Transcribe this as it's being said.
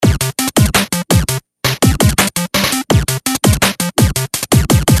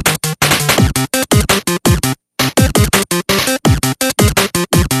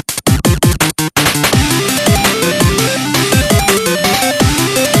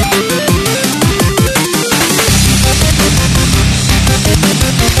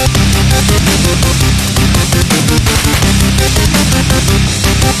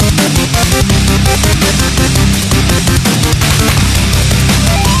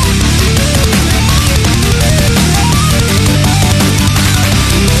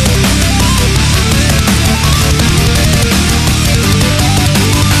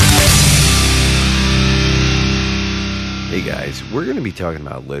to be talking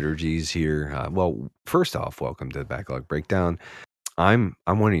about liturgies here. Well, first off, welcome to the Backlog Breakdown. I'm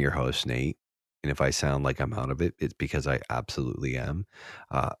one of your hosts, Nate, and if I sound like I'm out of it, it's because I absolutely am.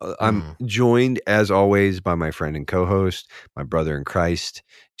 I'm joined, as always, by my friend and co-host, my brother in Christ,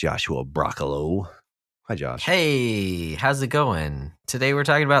 Joshua Broccolo. Hi, Josh. Hey, how's it going? Today we're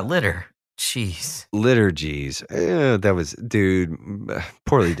talking about litter. Jeez. Liturgies. That was, dude,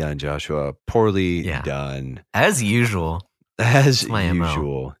 poorly done, Joshua. Poorly done. As usual. As my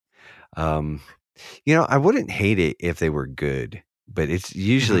usual. I wouldn't hate it if they were good, but it's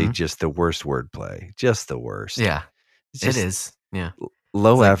usually just the worst wordplay. Just the worst. Yeah, it is. Yeah.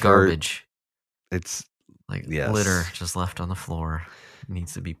 Low it's like effort. garbage. It's like litter just left on the floor. It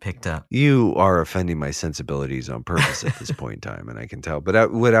needs to be picked up. You are offending my sensibilities on purpose at this point in time, and I can tell.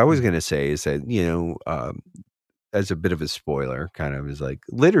 But what I was going to say is that, as a bit of a spoiler, kind of, is like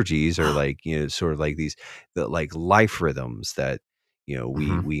liturgies are like, sort of like these like life rhythms that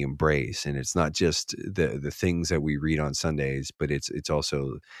we embrace, and it's not just the things that we read on Sundays, but it's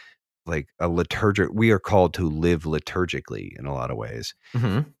also like a liturgic. We are called to live liturgically in a lot of ways,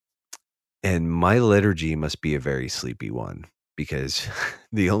 and my liturgy must be a very sleepy one, because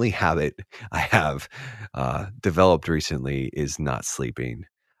the only habit I have developed recently is not sleeping.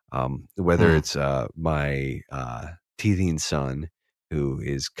 Whether it's my teething son who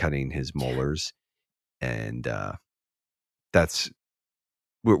is cutting his molars, and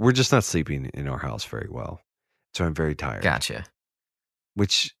we're just not sleeping in our house very well. So I'm very tired. Gotcha.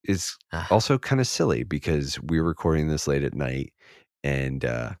 Which is also kind of silly, because we're recording this late at night, and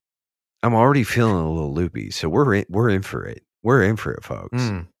I'm already feeling a little loopy. So we're in for it. We're in for it, folks.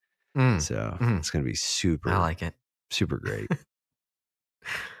 So it's going to be super. I like it. Super great.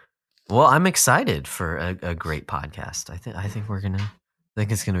 Well, I'm excited for a great podcast. I think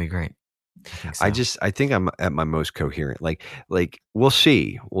it's gonna be great. I think I'm at my most coherent. Like we'll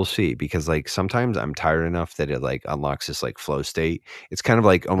see, because like sometimes I'm tired enough that it like unlocks this like flow state. It's kind of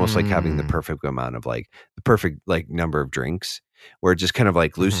like almost like having the perfect amount of like the perfect like number of drinks, where it just kind of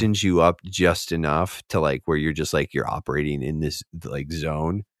like loosens you up just enough to like where you're just like you're operating in this like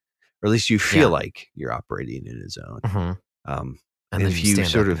zone, or at least you feel like you're operating in a zone. And then if you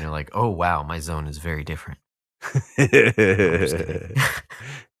stand up and you're like, oh wow, my zone is very different.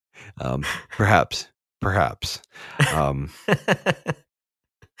 Perhaps.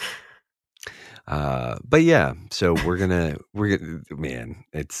 But yeah, so we're gonna, man,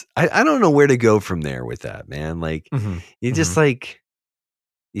 it's, I don't know where to go from there with that, man. Like you just like,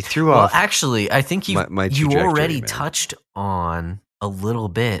 you threw off. Well, actually, I think you already touched on a little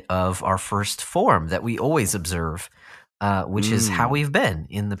bit of our first form that we always observe, which is how we've been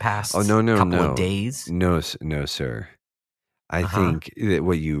in the past couple of days. No, sir. I think that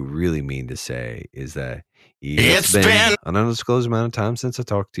what you really mean to say is that it's been an undisclosed amount of time since I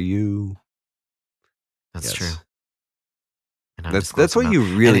talked to you. That's true. That's what you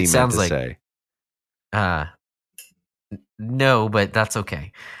really meant to say. No, but that's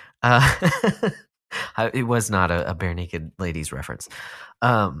okay. It was not a bare naked ladies reference.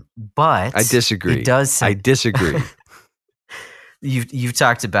 But I disagree. It does. I disagree. You've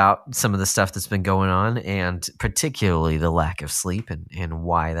talked about some of the stuff that's been going on, and particularly the lack of sleep and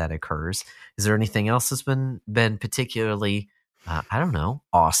why that occurs. Is there anything else that's been particularly, I don't know,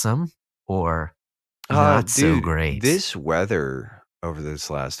 awesome or not so great? This weather over this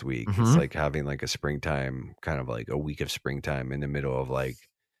last week, it's like having like a springtime, kind of like a week of springtime in the middle of like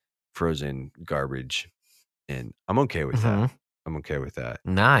frozen garbage, and I'm okay with that. I'm okay with that.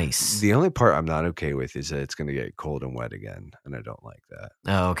 Nice. The only part I'm not okay with is that it's going to get cold and wet again, and I don't like that.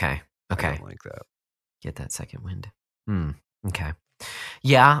 Oh, okay. I don't like that. Get that second wind. Okay.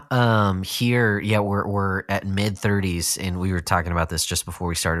 Yeah. Here, we're at mid 30s, and we were talking about this just before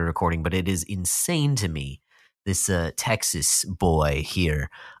we started recording. But it is insane to me, this Texas boy here,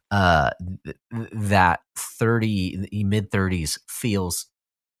 that mid 30s feels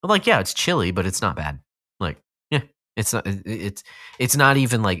like, it's chilly, but it's not bad. Like, It's not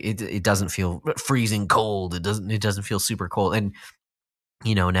even like it doesn't feel freezing cold. It doesn't feel super cold. And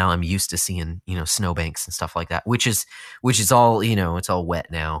now I'm used to seeing snowbanks and stuff like that, which is all it's all wet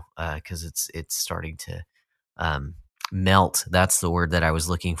now because it's starting to melt. That's the word that I was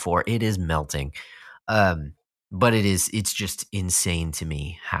looking for. It is melting, but it's just insane to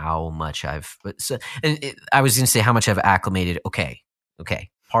me how much I was going to say how much I've acclimated. Okay.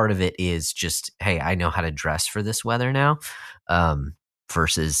 Part of it is just, hey, I know how to dress for this weather now,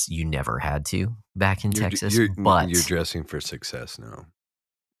 versus you never had to back in Texas. But you're dressing for success now.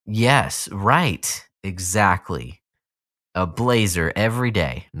 Yes, right. Exactly. A blazer every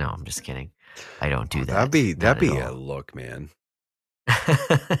day. No, I'm just kidding. I don't do that. That'd be a look, man.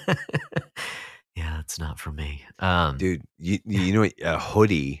 Yeah, that's not for me. Dude, you know what? A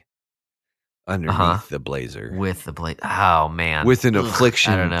hoodie Uh-huh. underneath the blazer With the blade. Oh man. with an Ugh, I don't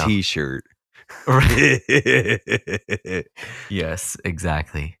affliction know. t-shirt. Yes,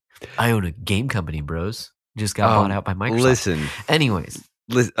 exactly. I own a game company, bros. Just got bought um, out by Microsoft. listen, Anyways.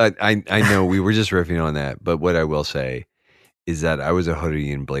 I know we were just riffing on that, but what I will say is that I was a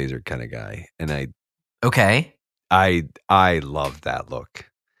hoodie and blazer kind of guy, and Okay. I love that look.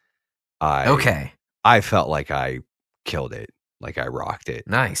 I Okay. I felt like I killed it, like I rocked it.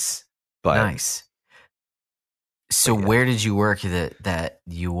 Nice. But Nice. So but yeah, where did you work that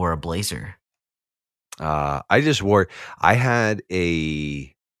you wore a blazer? I just wore. I had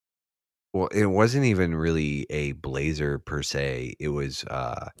a. Well, it wasn't even really a blazer per se. It was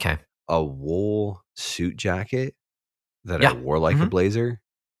Okay. a wool suit jacket that I Yeah. wore like a Mm-hmm. blazer.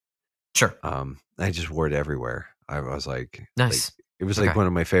 Sure. I just wore it everywhere. I was like Nice. it was like Okay. one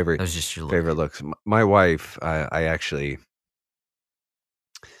of my That was just your look. favorite looks. My wife, I actually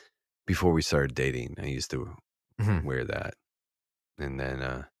before we started dating, I used to Mm-hmm. wear that, and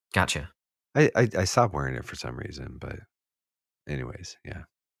then Gotcha. I stopped wearing it for some reason. But anyways, yeah,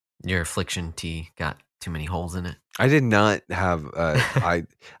 Your affliction tee got too many holes in it. I did not have. I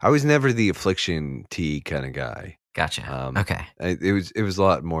was never the affliction tee kind of guy. Gotcha. Okay. It was a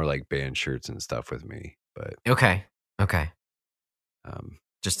lot more like band shirts and stuff with me, but Okay. Okay. um,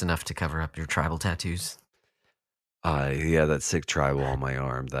 Just enough to cover up your tribal tattoos. yeah, that sick tribal on my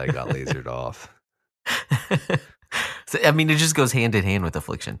arm that I got lasered off. So, I mean, it just goes hand in hand with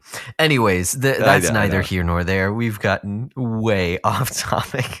affliction. Anyways, that's I neither know. here nor there. We've gotten way off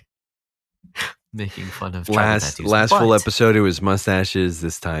topic, making fun of tribal tattoos. Last full But episode, it was mustaches.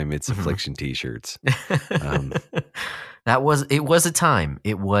 This time, it's Mhm. affliction t-shirts. it was a time.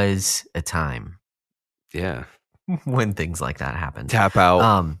 It was a time Yeah, when things like that happened. tap out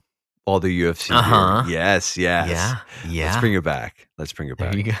Um, all the UFC gear. uh-huh. Yes. Yeah. Let's bring it back. Let's bring it There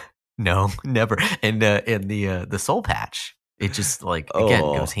back. you go. No, never. And the soul patch, it just like again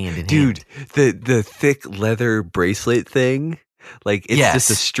goes hand in dude, hand. the thick leather bracelet thing, like it's just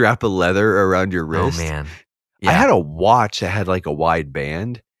a Yes. strap of leather around your Oh wrist. man. I Yeah. had a watch that had like a wide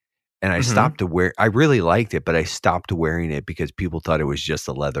band, and I Mhm. stopped to wear. I really liked it, but I stopped wearing it because people thought it was just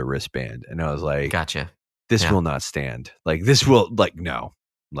a leather wristband, and I was like, Gotcha. "This Yeah. will not stand. Like this will no,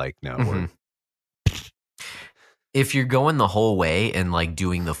 Mhm. If you're going the whole way and like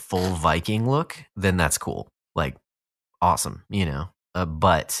doing the full Viking look, then that's cool. Like awesome, you know.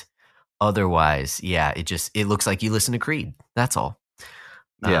 But otherwise, yeah, it looks like you listen to Creed. That's all.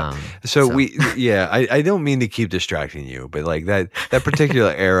 Yeah. So So I don't mean to keep distracting you, but like that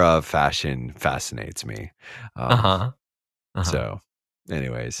particular era of fashion fascinates me. uh-huh. So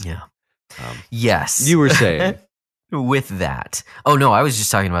anyways, Yeah. Yes. you were saying, With that. Oh no, I was just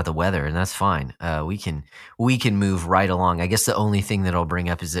talking about the weather, and that's fine. We can move right along. I guess the only thing that I'll bring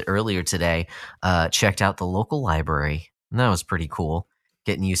up is that earlier today, checked out the local library, and that was pretty cool.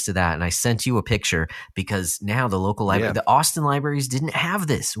 Getting used to that, and I sent you a picture because now the local library, yeah, the Austin libraries didn't have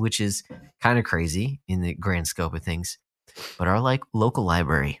this, which is kind of crazy in the grand scope of things. But our local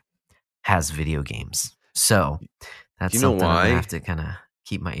library has video games, so do that's you know something I'm gonna why? have to kind of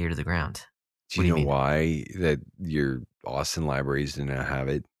keep my ear to the ground. Do What you do you know mean? why that your Austin libraries did not have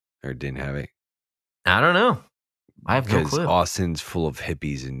it or didn't have it? I don't know. I have no Because clue. Austin's full of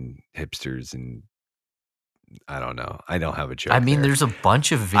hippies and hipsters, and I don't know. I don't have a I joke mean, there. there's a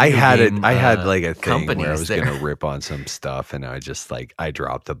bunch of video game I had like a thing where I companies was there. gonna rip on some stuff, and I just like I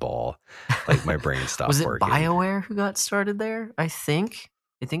dropped the ball. Like my brain Was stopped it working. BioWare who got started there? I think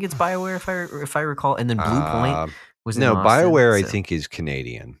it's BioWare if I recall. And then Blue Point Uh, was in no, Austin. BioWare I So think is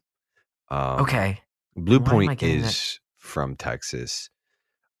Canadian. okay, Blue then why am Point I getting that? is from Texas.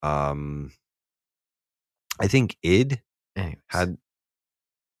 Um, I think id Anyways, had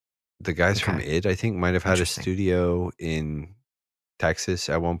the guys from okay, id. I think might have had a interesting. studio in Texas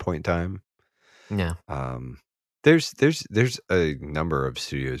at one point in time. Yeah, There's a number of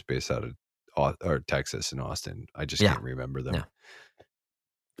studios based out of or Texas and Austin. I just yeah, can't remember them. yeah.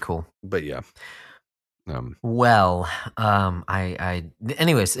 Cool. But yeah, Well,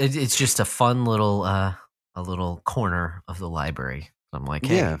 anyways, it's just a fun little, a little corner of the library. I'm like,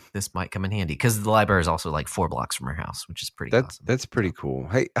 yeah, hey, this might come in handy because the library is also like 4 blocks from our house, which is pretty awesome. that's pretty So, cool.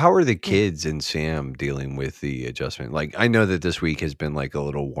 Hey, how are the yeah. kids and Sam dealing with the adjustment? Like, I know that this week has been like a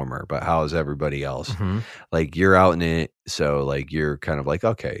little warmer, but how is everybody else? hmm Like, you're out in it, so like you're kind of like,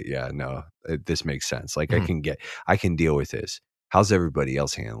 okay, yeah, no, this makes sense. Like, hmm I can deal with this. How's everybody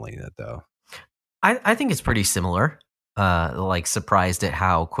else handling it though? I think it's pretty similar. Like surprised at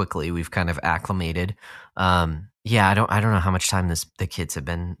how quickly we've kind of acclimated. Yeah, I don't know how much time the kids have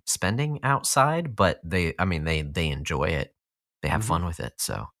been spending outside, but they enjoy it. They have Hmm. fun with it.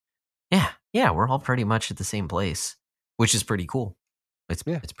 So yeah, we're all pretty much at the same place, which is pretty cool. It's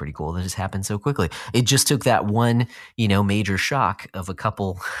Yeah. it's pretty cool that it's happened so quickly. It just took that one, major shock of a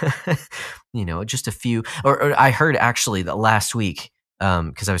couple, just a few. Or I heard actually that last week,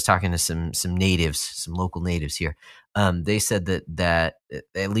 because I was talking to some natives, some local natives here. They said that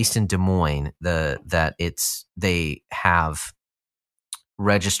at least in Des Moines, they have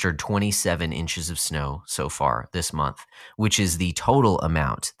registered 27 inches of snow so far this month, which is the total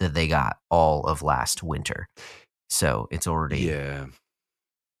amount that they got all of last winter. So it's already Yeah.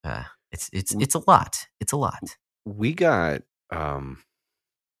 uh, it's W- it's a lot. It's a lot. We got um,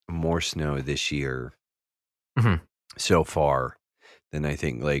 more snow this year Hmm. so far than I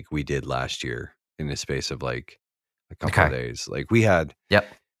think like we did last year in the space of like a couple of Okay. days. Like we had,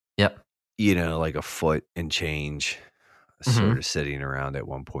 Yep. Yep. like a foot and change sort Hmm. of sitting around at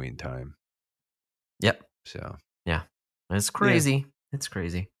one point in time. Yep. So, Yeah. It's yeah. crazy. It's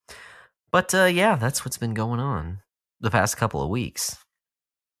crazy. But yeah, that's what's been going on the past couple of weeks.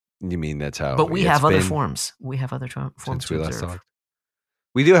 You mean that's how But we it's have other been forms. We have other forms since to we last observe. talked?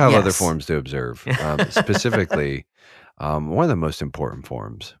 We do have other Yes. forms to observe, specifically one of the most important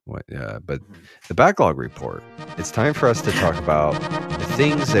forms. But the backlog report. It's time for us to talk about the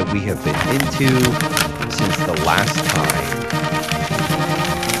things that we have been into since the last time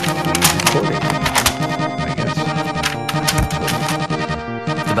we recorded, I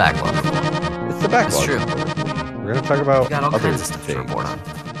The backlog report. guess. It's the It's backlog true. report. We're going to talk We about got all other kinds of stuff to report things.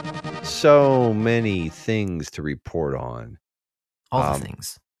 on. So many things to report on. All the Um,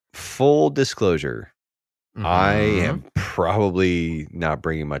 things. Full disclosure, I Mm-hmm. am probably not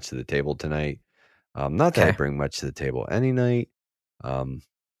bringing much to the table tonight. Not that I Okay. bring much to the table any night, um,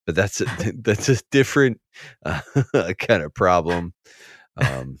 but that's that's a different kind of problem.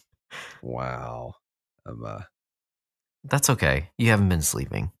 Um, wow. I'm, That's okay. You haven't been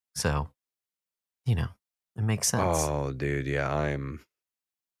sleeping. So, it makes sense. oh, dude, yeah,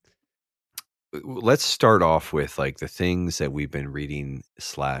 let's start off with like the things that we've been reading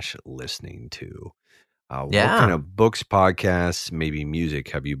slash listening to. What kind Yeah. of books, podcasts, maybe music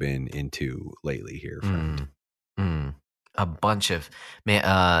have you been into lately here, friend? Mm. Mm. A bunch of man.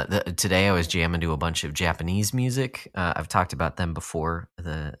 Today I was jamming to a bunch of Japanese music. I've talked about them before.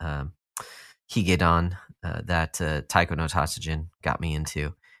 The Higedon that Taiko no Tatsujin got me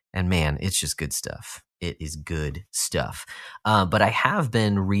into, and man, it's just good stuff. It is good stuff. But I have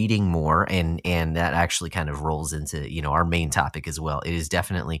been reading more, and that actually kind of rolls into our main topic as well. It is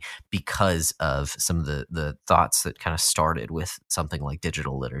definitely because of some of the thoughts that kind of started with something like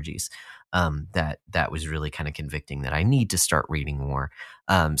digital liturgies. That was really kind of convicting that I need to start reading more.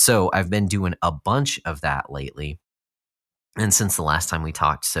 So I've been doing a bunch of that lately. And since the last time we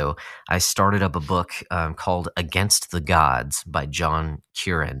talked, so I started up a book called "Against the Gods" by John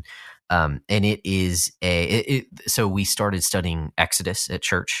Curran, and it is so we started studying Exodus at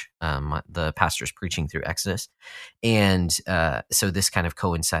church. The pastor's preaching through Exodus, and so this kind of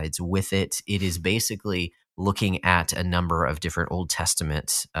coincides with it. It is basically looking at a number of different Old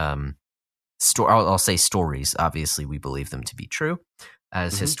Testament I'll say stories. Obviously, we believe them to be true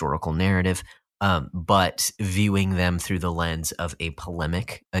as Hmm. historical narrative, but viewing them through the lens of a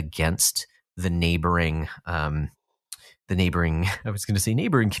polemic against the neighboring, the neighboring. I was going to say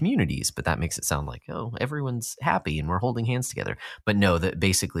neighboring communities, but that makes it sound like everyone's happy and we're holding hands together. But no, that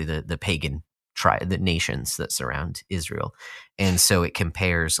basically the pagan the nations that surround Israel, and so it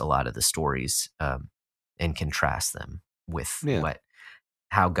compares a lot of the stories and contrasts them with Yeah.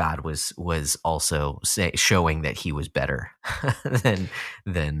 how God was also showing that he was better than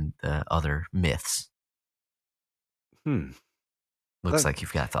the other myths. Hmm. Looks That, like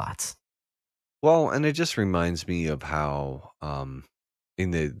you've got thoughts. well, and it just reminds me of how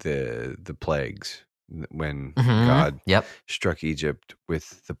in the plagues when Mm-hmm. God Yep. struck Egypt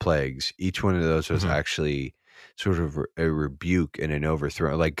with the plagues, each one of those was Mm-hmm. actually sort of a rebuke and an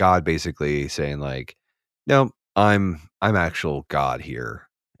overthrow. Like God basically saying like, "No, I'm actual God here."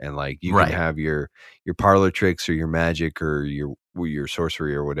 And like you can Right. have your parlor tricks or your magic or your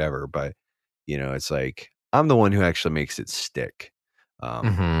sorcery or whatever, but it's like I'm the one who actually makes it stick. Um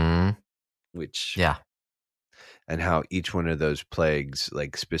Mm-hmm. which Yeah. and how each one of those plagues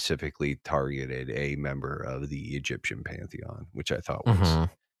like specifically targeted a member of the Egyptian pantheon, which I thought was Mm-hmm.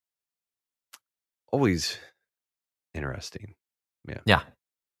 always interesting. Yeah. Yeah.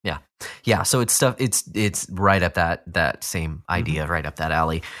 Yeah. Yeah. So it's stuff. It's right up that same Hmm. idea, right up that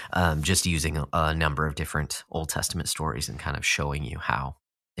alley. Just using a number of different Old Testament stories and kind of showing you how.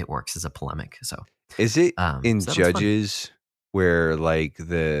 it works as a polemic. So, Is it in so that was fun. Judges where like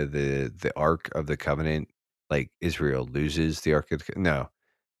the Ark of the Covenant, like Israel loses the Ark of the no.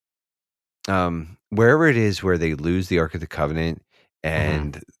 Wherever it is where they lose the Ark of the Covenant Hmm.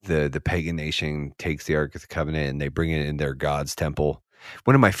 and the pagan nation takes the Ark of the Covenant and they bring it in their God's temple.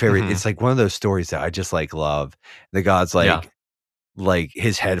 One of my favorite, Hmm. it's like one of those stories that I just like love. The God's Yeah. like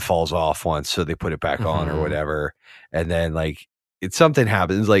his head falls off once, so they put it back on or Hmm. whatever. And then like it's something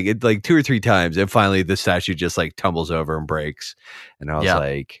happens like it like 2 or 3 times, and finally the statue just like tumbles over and breaks. And I was Yeah.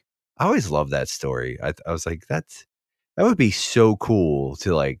 like, I always love that story. I was like, that would be so cool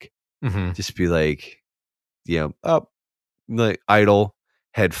to like Hmm. just be like, up, like idle,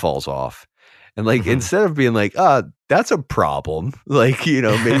 head falls off. And like Hmm. instead of being like, that's a problem, like,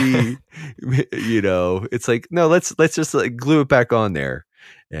 maybe it's like, no, let's just like glue it back on there.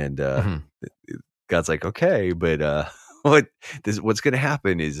 And Hmm. God's like, okay, but what what's gonna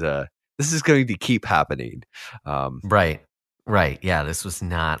happen is this is going to keep happening. Um Right. Right. Yeah, this was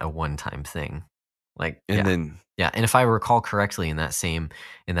not a one-time thing. Like, and yeah. then Yeah, and if I recall correctly in that same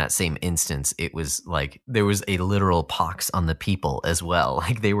instance, it was like there was a literal pox on the people as well.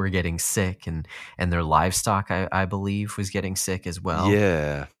 Like they were getting sick and their livestock I believe was getting sick as well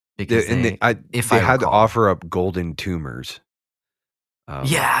yeah. because if They I had to recall. offer up golden tumors. Um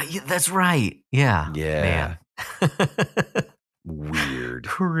Yeah, that's right. Yeah. yeah, Man. weird.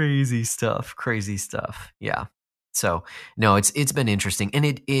 Crazy stuff, crazy stuff. Yeah. So no, it's been interesting, and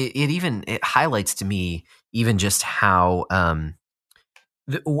it even it highlights to me even just how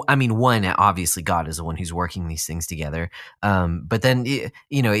I mean, one, obviously God is the one who's working these things together, but then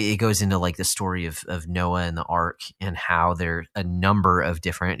it goes into like the story of Noah and the Ark and how there a number of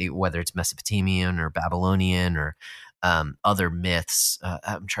different, whether it's Mesopotamian or Babylonian or other myths.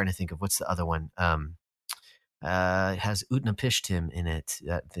 I'm trying to think of what's the other one. It has Utnapishtim in it.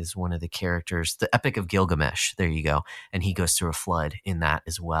 That is one of the characters. The Epic of Gilgamesh. There you go. And he goes through a flood in that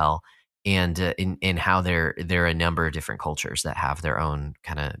as well. And in how there are a number of different cultures that have their own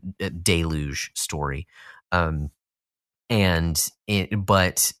kind of deluge story. Um,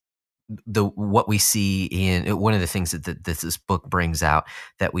 but the what we see in one of the things that this book brings out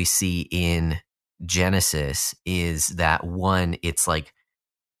that we see in Genesis is that one, it's like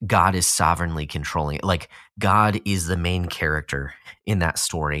God is sovereignly controlling it. Like God is the main character in that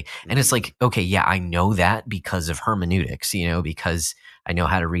story. And it's Mhm. like, okay, yeah, I know that because of hermeneutics, because I know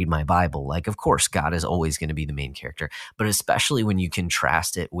how to read my Bible. Like, of course, God is always going to be the main character. But especially when you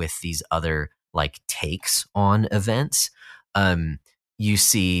contrast it with these other like takes on events, um, you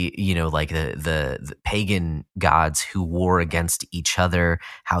see, like the pagan gods who war against each other,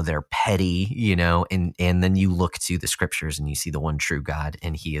 how they're petty, and then you look to the scriptures and you see the one true God,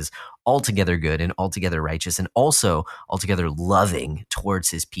 and he is altogether good and altogether righteous and also altogether loving towards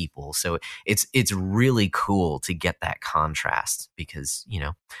his people. So it's really cool to get that contrast because,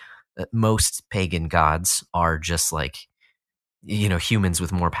 most pagan gods are just like, humans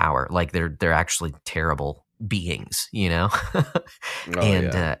with more power. Like they're actually terrible beings, Oh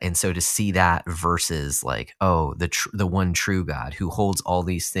and yeah. and so to see that versus like, oh, the one true God who holds all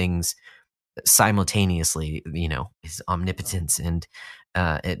these things simultaneously, his omnipotence and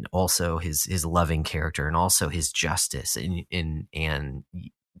also his loving character and also his justice and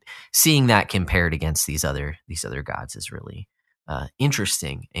seeing that compared against these other gods is really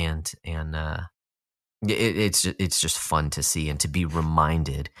interesting and it's just fun to see and to be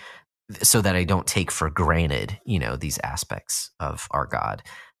reminded so that I don't take for granted, these aspects of our God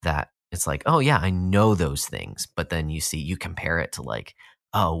that it's like, oh yeah, I know those things. But then you compare it to like,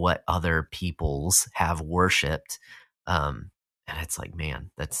 oh, what other peoples have worshiped. And it's like,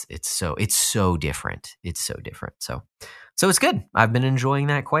 man, it's so different. It's so different. So it's good. I've been enjoying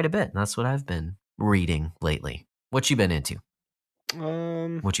that quite a bit. That's what I've been reading lately. What you been into?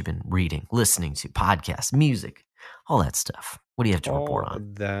 Um, What you been reading, listening to, podcasts, music, all that stuff. What do you have to report all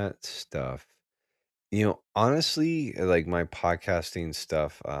on? that stuff. Honestly, like my podcasting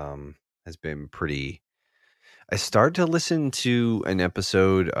stuff has been pretty. I started to listen to an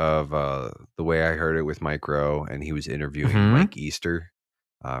episode of The Way I Heard It with Mike Rowe, and he was interviewing Hmm. Mike Easter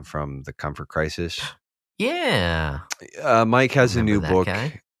from the Comfort Crisis. Yeah. Mike has a Remember new that book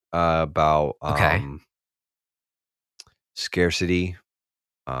guy? about Okay. scarcity,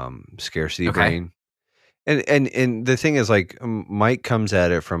 scarcity Okay. brain. And the thing is, like, Mike comes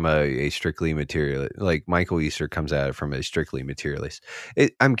at it from a strictly material, like Michael Easter comes at it from a strictly materialist.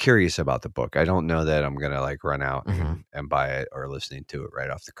 I'm curious about the book. I don't know that I'm gonna like run out Hmm. and buy it or listening to it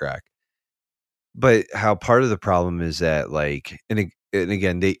right off the crack. But how part of the problem is that like, and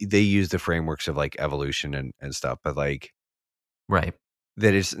again, they use the frameworks of like evolution and stuff, but like Right.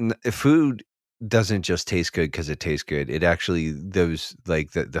 that food doesn't just taste good because it tastes good. It actually, those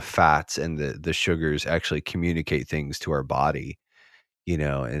like the fats and the sugars actually communicate things to our body,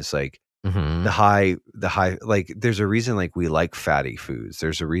 and it's like Mm-hmm. the high, like there's a reason like we like fatty foods.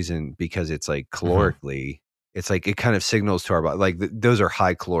 There's a reason because it's like Mm-hmm. calorically, it's like it kind of signals to our body, like those are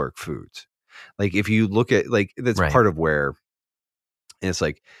high caloric foods. Like if you look at, like, that's Right. part of where it's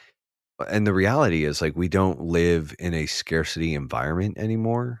like, and the reality is like we don't live in a scarcity environment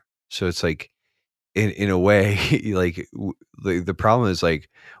anymore. So it's like, in a way, like the problem is like,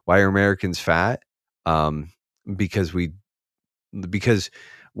 why are Americans fat? Um, because because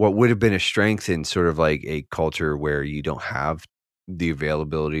what would have been a strength in sort of like a culture where you don't have the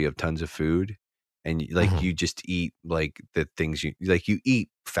availability of tons of food, and like Mm-hmm. you just eat like the things you eat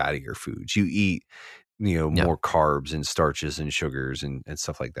fattier foods, you eat Yep. more carbs and starches and sugars and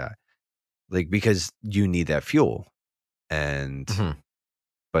stuff like that, like because you need that fuel. And Mm-hmm.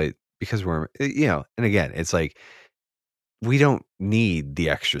 but because we're, and again, it's like we don't need the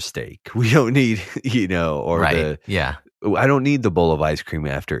extra steak. We don't need, or Right. Yeah. I don't need the bowl of ice cream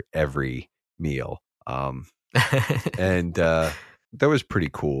after every meal. And that was pretty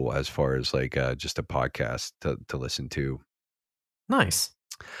cool as far as like just a podcast to listen to. Nice.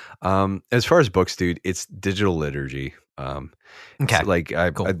 As far as books, dude, it's digital liturgy. It's Okay. like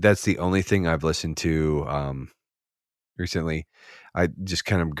Cool. that's the only thing I've listened to recently. I just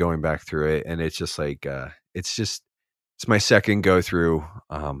kind of going back through it, and it's just like it's my second go through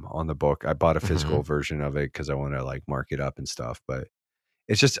on the book. I bought a Mm-hmm. physical version of it because I want to like mark it up and stuff, but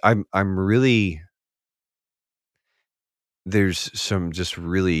it's just I'm really, there's some just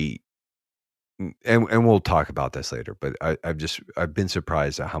really, and we'll talk about this later, but I've been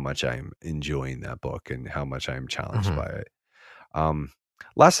surprised at how much I'm enjoying that book and how much I'm challenged Mm-hmm. by it. Um,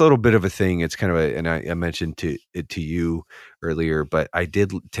 Last little bit of a thing. It's kind of and I mentioned it to you earlier, but I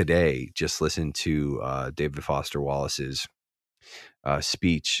did today just listen to David Foster Wallace's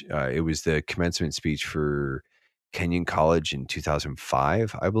speech. It was the commencement speech for Kenyon College in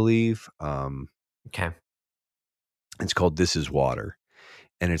 2005, I believe. Okay. It's called "This Is Water,"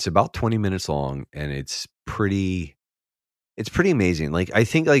 and it's about 20 minutes long, and it's pretty amazing. Like I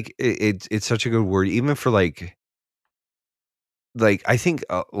think like it's such a good word, even for like I think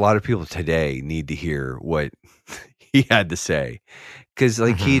a lot of people today need to hear what he had to say, because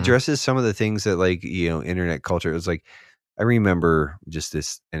like he Mm-hmm. addresses some of the things that, like, internet culture. It was like, I remember just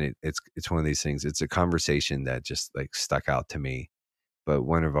this, and it's one of these things. It's a conversation that just like stuck out to me. But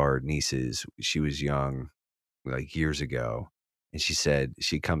one of our nieces, she was young, like years ago, and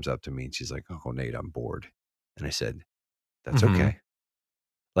she comes up to me and she's like, "Uncle Nate, I'm bored," and I said, "That's Mm-hmm. okay."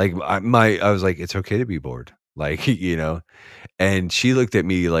 Like I was like, "It's okay to be bored," like And she looked at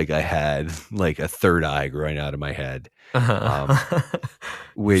me like I had like a third eye growing out of my head, um, Uh-huh.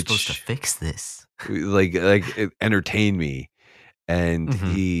 You're supposed to which fix this. like it entertained me. And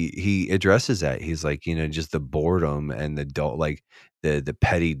Mm-hmm. he addresses that. He's like, just the boredom and the dull, like the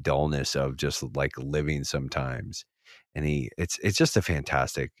petty dullness of just like living sometimes. And it's just a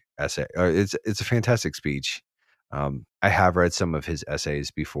fantastic essay, or it's a fantastic speech. I have read some of his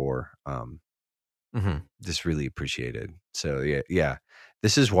essays before. Mm-hmm. Just really appreciated. So yeah.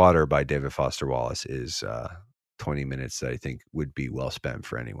 This Is Water by David Foster Wallace is 20 minutes that I think would be well spent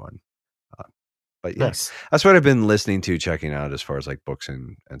for anyone. Uh, but yeah, Nice. that's what I've been listening to, checking out as far as like books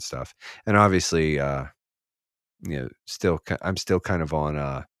and stuff. And obviously, I'm still kind of on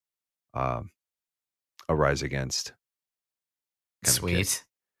uh, a Rise Against kind of kick. Sweet.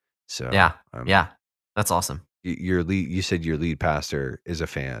 So Yeah. Yeah. That's awesome. you said your lead pastor is a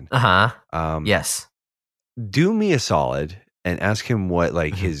fan. Uh-huh. Um, Yes. do me a solid and ask him what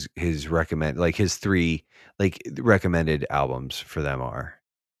like Mm-hmm. his recommend, like his three like recommended albums for them are.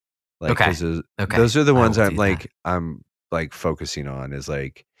 Like, Okay. because Okay. those are the I ones will do that. I'm like focusing on, is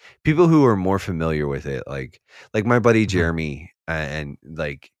like people who are more familiar with it. Like my buddy Mm-hmm. Jeremy, and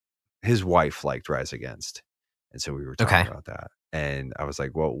like his wife liked Rise Against, and so we were talking Okay. about that. And I was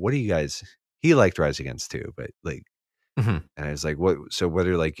like, well, what do you guys? He liked Rise Against too, but like, Mm-hmm. and I was like, what? So what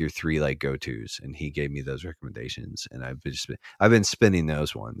are like your three like go tos? And he gave me those recommendations, and I've been spinning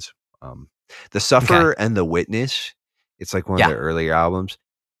those ones. Um, the Okay. Sufferer and the Witness. It's like one of Yeah. their earlier albums,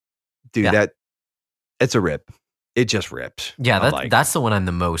 dude. Yeah. It's a rip. It just rips. Yeah, I'm like, that's the one I'm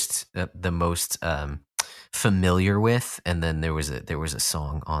the most familiar with. And then there was a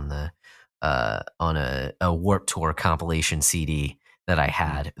song on a Warp Tour compilation CD that I hmm,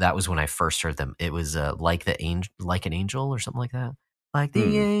 had. That was when I first heard them. It was like an angel or something like that. Like the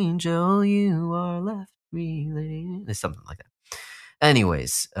hmm. angel you are left breathing. It's something like that.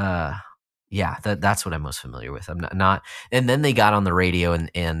 Anyways, Yeah, that's what I'm most familiar with. I'm not and then they got on the radio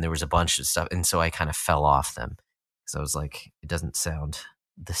and there was a bunch of stuff, and so I kind of fell off them because I was like, it doesn't sound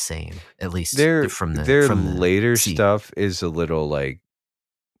the same, at least Their from the later seat. stuff is a little like,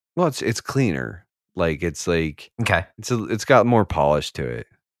 well, it's cleaner. Like Okay. it's got more polish to it.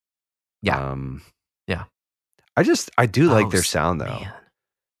 Yeah. Um, Yeah. I do like Oh their sound though. man.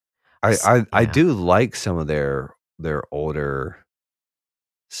 I Yeah. do like some of their older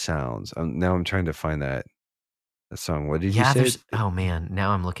sounds. Now I'm trying to find that song. What did you Yeah, say? there's oh man,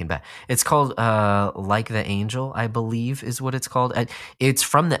 now I'm looking back. It's called Like the Angel, I believe is what it's called. It's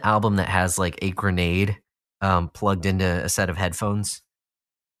from the album that has like a grenade plugged into a set of headphones.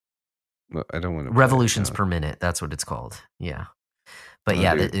 Well, I don't want to play it Revolutions now. per minute, that's what it's called. Yeah. But Oh,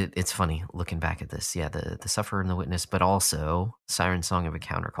 yeah, dude, it's funny looking back at this. Yeah, the Sufferer and the Witness, but also Siren Song of a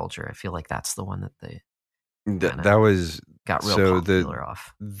Counterculture. I feel like that's the one that they kind that of was got real so popular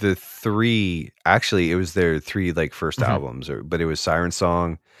off. the three, actually it was their three like first Mhm. albums, but it was Siren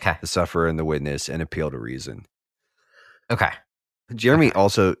Song, Okay. The Sufferer and the Witness, and Appeal to Reason. Okay. Jeremy Okay.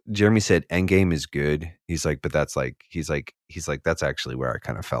 also Jeremy said Endgame is good. He's like, but that's like he's like that's actually where I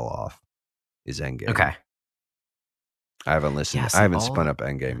kind of fell off is Endgame. Okay. I haven't Yeah, listened. I see haven't all spun the up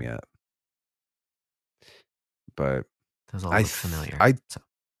Endgame yet, but those all I look familiar. I So,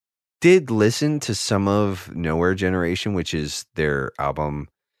 did listen to some of Nowhere Generation, which is their album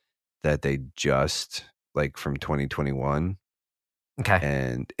that they just like from 2021, okay.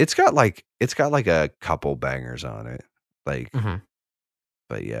 and it's got like a couple bangers on it. Like, Mhm.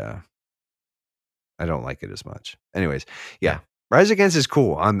 but yeah, I don't like it as much. Anyways, yeah, Yeah. Rise Against is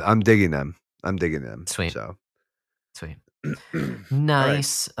cool. I'm digging them. I'm digging them. Sweet. So, Sweet. all right.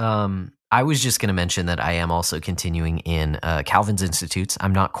 Nice. I was just going to mention that I am also continuing in Calvin's Institutes.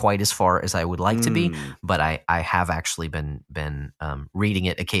 I'm not quite as far as I would like to be, Mm, but I have actually been reading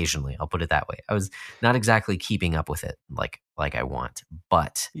it occasionally. I'll put it that way. I was not exactly keeping up with it like I want,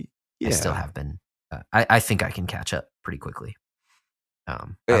 but I still yeah, have been. I think I can catch up pretty quickly.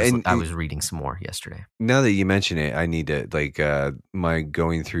 and I was reading some more yesterday. now that you mention it, I need to like my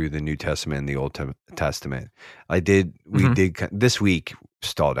going through the New Testament and the Old Testament. We Hmm. did this week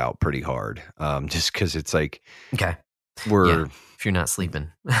stalled out pretty hard. Just because it's like Okay. Yeah. we're If you're not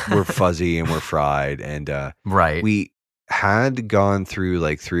sleeping, we're fuzzy and we're fried, and right. we had gone through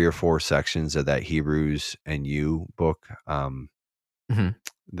like 3 or 4 sections of that Hebrews and You book. Hmm.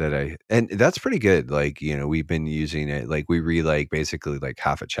 And that's pretty good. Like, we've been using it. Like we read like basically like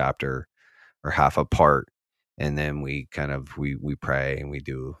half a chapter or half a part, and then we kind of we pray and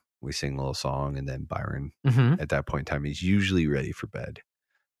we sing a little song, and then Byron Hmm. at that point in time he's usually ready for bed.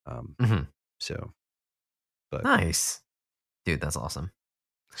 Um, Hmm. so but Nice, dude. That's awesome.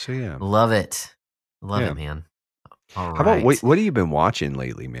 so yeah. Love it. Love Yeah. it, man. All How about right. what have you been watching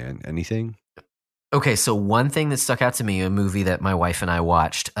lately, man? Anything? Okay, so one thing that stuck out to me, a movie that my wife and I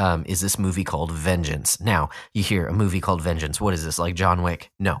watched, is this movie called Vengeance. Now, you hear a movie called Vengeance. What is this, like John Wick?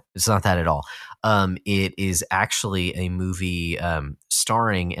 No, it's not that at all. It is actually a movie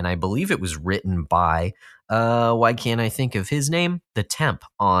starring, and I believe it was written by, why can't I think of his name? The temp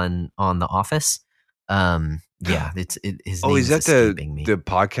on The Office. Yeah, his Oh, name is is that escaping me. the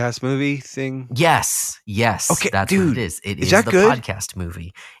podcast movie thing? Yes, Okay, that's what it dude. is. It Is is that the good? podcast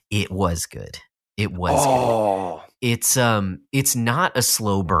movie. It was good. It was good. Oh. It's not a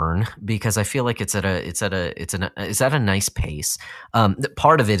slow burn because I feel like it's at a nice pace.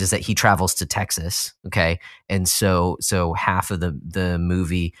 Part of it is that he travels to Texas, okay, and so half of the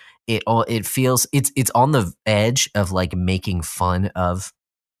movie it feels it's on the edge of like making fun of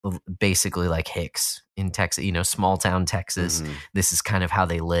basically like Hicks in Texas, small town Texas. Mhm. This is kind of how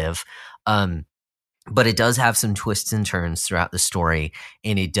they live. But it does have some twists and turns throughout the story,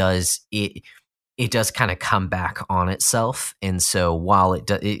 and it does kind of come back on itself. And so while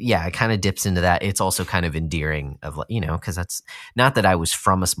it kind of dips into that, it's also kind of endearing of like, because that's not that I was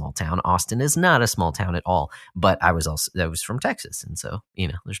from a small town. Austin is not a small town at all, but I was from Texas. And so,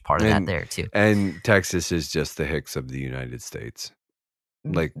 there's part of that And there too. Texas is just the Hicks of the United States.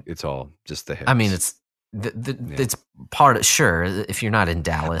 Like it's all just the I mean, Hicks. Yeah. it's part of, sure, if you're not in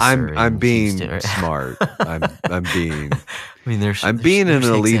Dallas or I'm in being Houston or, smart. I'm being I mean, I'm being an there's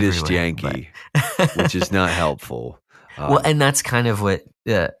Hicks elitist everywhere, but Yankee, which is not helpful. well, and that's kind of what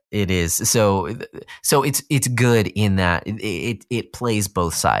it is. So it's good in that it plays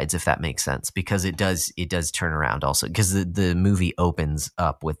both sides, if that makes sense, because it does turn around also because the movie opens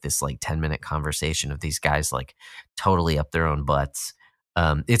up with this like 10-minute conversation of these guys like totally up their own butts.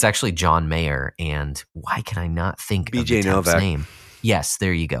 It's actually John Mayer, and why can I not think of the BJ temp's Novak. name? Yes,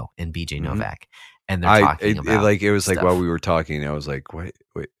 there you go, and BJ Mhm. Novak. and they're talking about Like, it was like while stuff. we were talking, I was like, wait,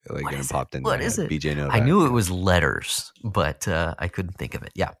 like, What and it is it? popped into my What is head. it? BJ I Novak. knew it Yeah. was letters, but I couldn't think of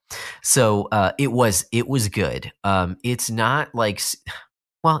it. Yeah. So it was good. It's not like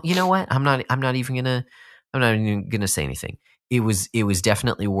well, you know what? I'm not even gonna say anything. It was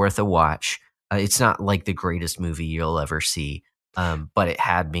definitely worth a watch. It's not like the greatest movie you'll ever see. But it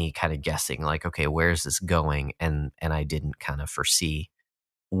had me kind of guessing like, okay, where's this going? And I didn't kind of foresee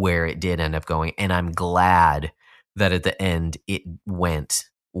where it did end up going. And I'm glad that at the end it went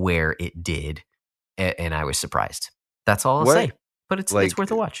where it did. And I was surprised. That's all I'll say. What, But it's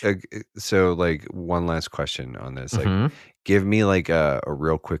worth a watch. so like one last question on this, like, Hmm. give me like a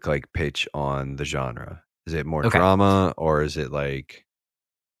real quick like pitch on the genre. Is it more Okay. drama, or is it like,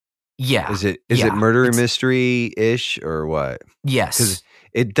 Yeah. is it Yeah. murder It's mystery ish or what? Because yes.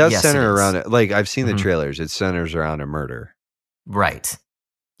 it does Yes, it center around is. it. Like, I've seen the Hmm. trailers, it centers around a murder. Right.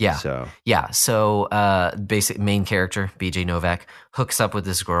 Yeah. So Yeah. So basic main character, BJ Novak, hooks up with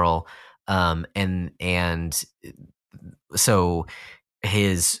this girl. And so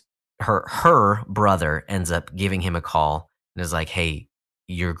her brother ends up giving him a call and is like, "Hey,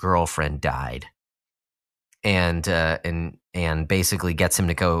 your girlfriend died," and basically gets him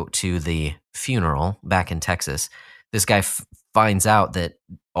to go to the funeral back in Texas. This guy finds out that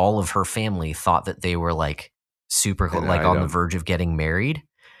all of her family thought that they were like an like on the item. verge of getting married.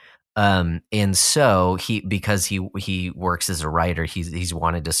 And so because he works as a writer, he's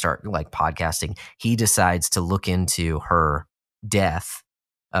wanted to start like podcasting. He decides to look into her death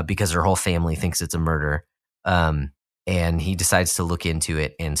because her whole family thinks it's a murder. Um, and he decides to look into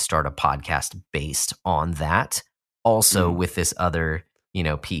it and start a podcast based on that. Also, Mm, with this other,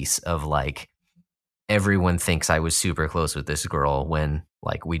 piece of like everyone thinks I was super close with this girl when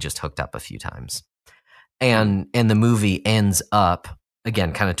like we just hooked up a few times. mm, And the movie ends up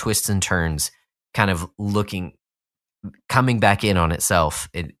again kind of twists and turns, kind of looking coming back in on itself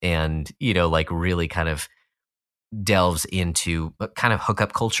and like really kind of delves into kind of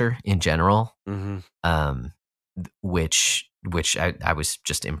hookup culture in general, mm-hmm. um which I was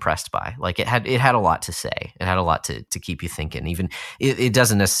just impressed by. Like it had a lot to say, it had a lot to keep you thinking, even it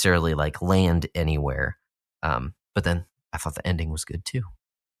doesn't necessarily like land anywhere, but then I thought the ending was good too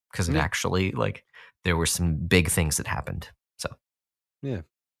because it Yeah, actually like there were some big things that happened. So yeah.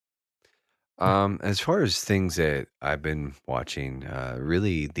 yeah, As far as things that I've been watching,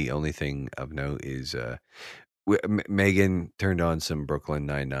 really the only thing of note is Megan turned on some Brooklyn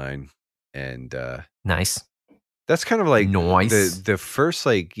Nine-Nine, and nice, that's kind of like nice. the first,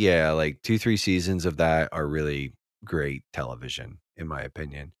 like, yeah, like 2 3 seasons of that are really great television in my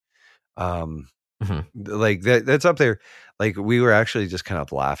opinion. Um, Hmm. like that's up there. Like, we were actually just kind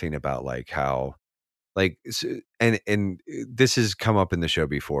of laughing about like how, like, this has come up in the show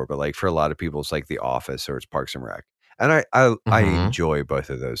before, but like for a lot of people, it's like The Office or it's Parks and Rec, and I Hmm. enjoy both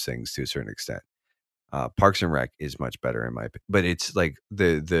of those things to a certain extent. Parks and Rec is much better in my opinion, but it's like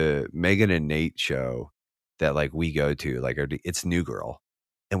the Megan and Nate show that like we go to, like, it's New Girl,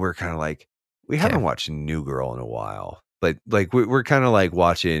 and we're kind of like, we Okay, haven't watched New Girl in a while, but like we're kind of like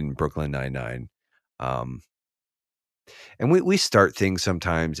watching Brooklyn Nine-Nine. Um, and we start things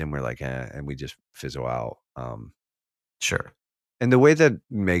sometimes and we're like, and we just fizzle out. sure. And the way that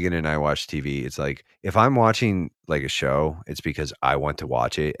Megan and I watch TV, it's like if I'm watching like a show, it's because I want to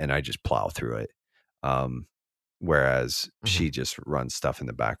watch it and I just plow through it. Um, whereas Hmm. she just runs stuff in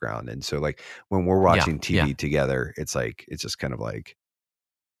the background. And so like when we're Yeah, watching yeah. TV together, it's like it's just kind of like,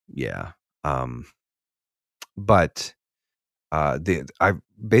 yeah. Um, but the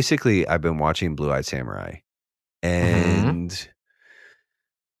I've been watching Blue Eyed Samurai, Hmm. and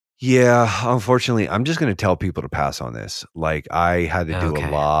yeah, unfortunately, I'm just going to tell people to pass on this. Like, I had to do a Okay.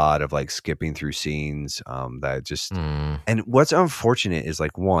 lot of like skipping through scenes that just, Mm. and what's unfortunate is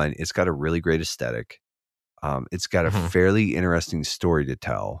like, one, it's got a really great aesthetic. It's got a Hmm. fairly interesting story to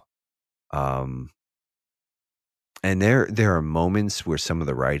tell. Um, and there are moments where some of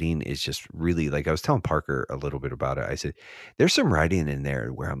the writing is just really, like, I was telling Parker a little bit about it. I said, there's some writing in there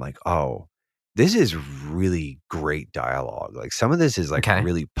where I'm like, oh, this is really great dialogue. Like, some of this is like Okay.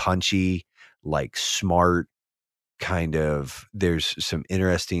 really punchy, like smart kind of. There's some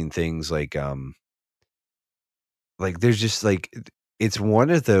interesting things like there's just like it's one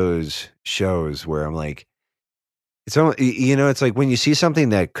of those shows where I'm like, it's like when you see something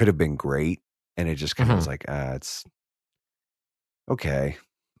that could have been great and it just kind of Hmm. was like, it's okay.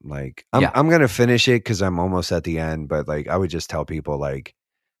 Like, Yeah. I'm gonna finish it because I'm almost at the end, but like I would just tell people like,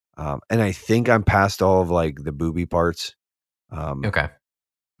 and I think I'm past all of like the booby parts. Um, Okay.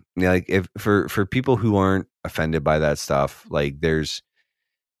 yeah, like if for people who aren't offended by that stuff, like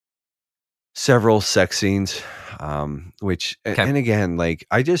several sex scenes, which Okay. and again, like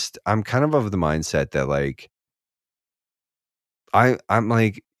I'm kind of the mindset that like I'm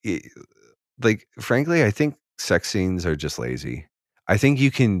like frankly, I think sex scenes are just lazy. I think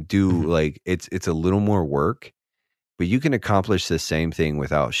you can do Hmm. like it's a little more work, but you can accomplish the same thing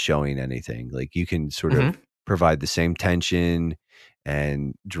without showing anything. Like you can sort of Hmm. provide the same tension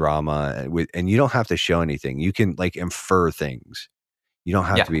and drama and you don't have to show anything. You can like infer things. You don't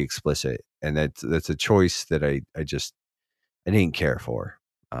have Yeah. to be explicit. And that's a choice that I didn't care for.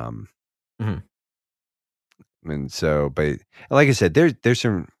 Um Hmm. and so but like I said, there's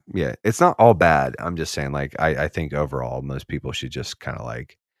some yeah, it's not all bad. I'm just saying like I think overall most people should just kind of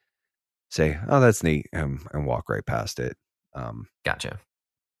like say, "Oh, that's neat," and walk right past it. Um Gotcha.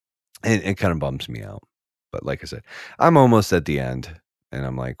 and it kind of bums me out. But like I said, I'm almost at the end and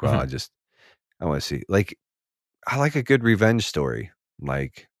I'm like, well, Hmm. I want to see like I like a good revenge story.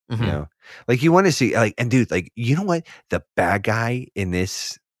 Like, you Hmm. know, like you want to see like and dude, like you know what? The bad guy in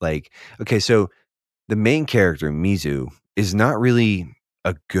this like okay, so the main character, Mizu, is not really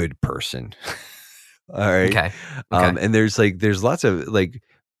a good person. All right. Okay. Okay. And there's lots of like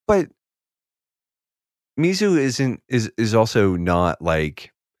but Mizu is also not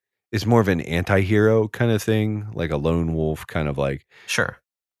like is more of an anti-hero kind of thing, like a lone wolf kind of like Sure.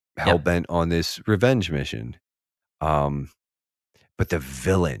 hell Yep. bent on this revenge mission. Um, but the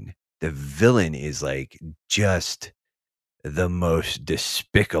villain is like just the most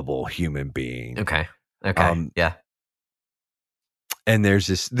despicable human being. Okay. Okay. Um, Yeah. and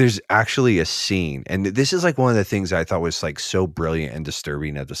there's actually a scene, and this is like one of the things I thought was like so brilliant and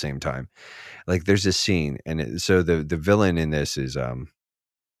disturbing at the same time. Like there's this scene, and so the villain in this is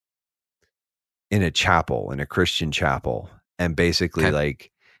in a chapel, in a Christian chapel, and basically Okay.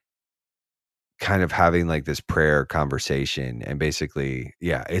 like kind of having like this prayer conversation and basically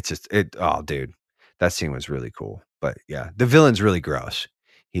yeah it's just it oh dude that scene was really cool but yeah the villain's really gross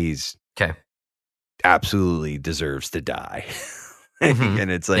he's Okay. absolutely deserves to die Hmm. and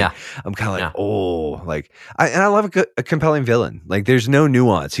it's like Yeah. I'm kind of like Yeah. oh like I love a compelling villain like there's no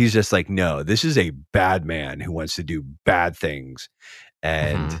nuance he's just like no this is a bad man who wants to do bad things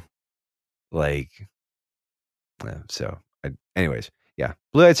and Hmm. like so anyways yeah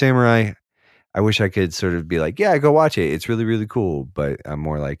Blue Eyed Samurai I wish I could sort of be like, yeah, go watch it. It's really, really cool. But I'm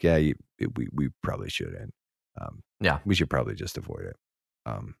more like, yeah, we probably shouldn't. Um, Yeah. we should probably just avoid it.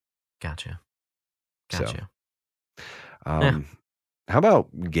 Um, Gotcha. so, Gotcha. Yeah. um, how about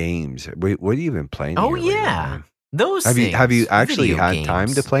games? What have you been playing Oh here lately, yeah. man? Those Have you things. actually Video had time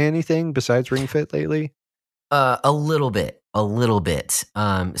to games. play anything besides Ring Fit lately? A little bit, a little bit.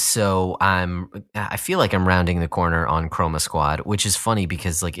 So I feel like I'm rounding the corner on Chroma Squad, which is funny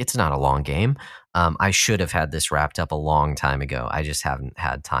because like it's not a long game. I should have had this wrapped up a long time ago. I just haven't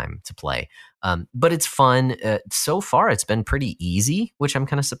had time to play. But it's fun. So far, it's been pretty easy, which I'm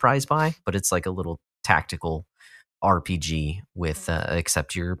kind of surprised by. But it's like a little tactical RPG with,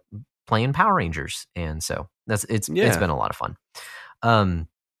 except you're playing Power Rangers, and so it's Yeah. been a lot of fun. Um,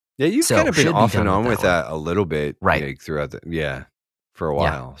 Yeah, you've kind so of been should be off and done with on that with one. that a little bit Right. like throughout yeah, for a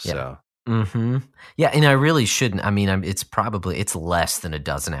Yeah, while. yeah. So, Mhm. Yeah, and I really shouldn't. I mean, it's less than a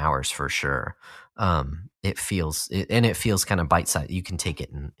dozen hours for sure. It feels kind of bite size. You can take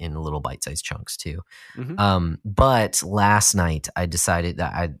it in little bite sized chunks too. hmm But last night I decided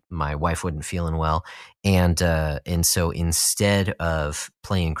that my wife wasn't feeling well, and so instead of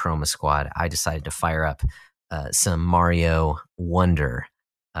playing Chroma Squad, I decided to fire up some Mario Wonder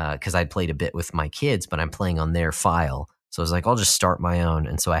because I'd played a bit with my kids, but I'm playing on their file. So I was like, I'll just start my own,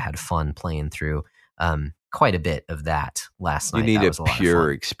 and so I had fun playing through quite a bit of that last you night. need That a was a lot of pure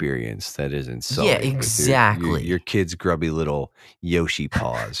fun. experience that isn't Yeah, sullied with your exactly. kid's grubby little Yoshi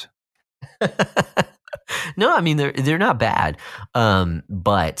paws. No, I mean they're not bad,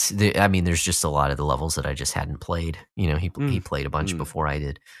 but I mean there's just a lot of the levels that I just hadn't played. You know, he Mm, played a bunch mm, before I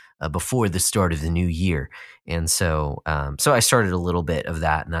did, before the start of the new year, and so I started a little bit of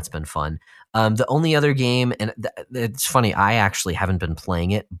that, and that's been fun. The only other game, and it's funny, I actually haven't been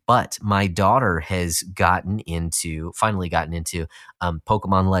playing it, but my daughter has finally gotten into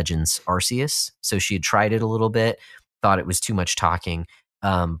Pokemon Legends Arceus. So she had tried it a little bit, thought it was too much talking,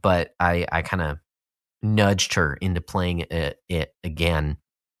 but I kind of nudged her into playing it again.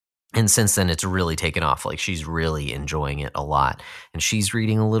 And since then, it's really taken off. Like she's really enjoying it a lot, and she's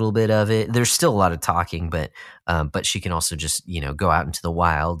reading a little bit of it. There's still a lot of talking, but she can also just go out into the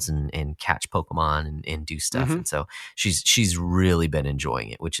wilds and catch Pokemon and do stuff. hmm And so she's really been enjoying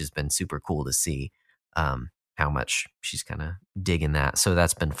it, which has been super cool to see how much she's kind of digging that. So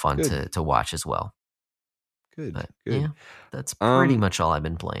that's been fun Good, to watch as well. good, But good. yeah, that's pretty Um, much all I've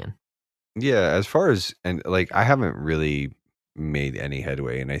been playing. Yeah, as far as and like I haven't really made any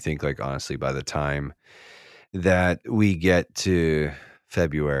headway, and I think like honestly, by the time that we get to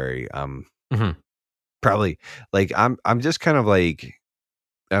February, Hmm. probably like I'm just kind of like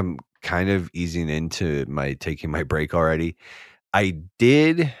I'm kind of easing into my taking my break already. I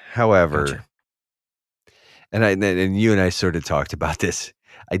did, however, Gotcha. and you and I sort of talked about this.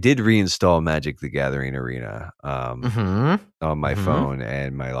 I did reinstall Magic the Gathering Arena Hmm. on my Hmm. phone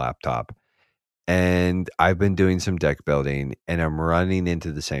and my laptop. And I've been doing some deck building and I'm running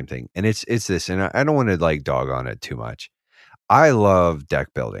into the same thing. And it's this, and I don't want to like dog on it too much. I love deck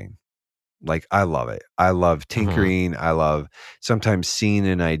building. Like I love it. I love Hmm. tinkering. I love sometimes seeing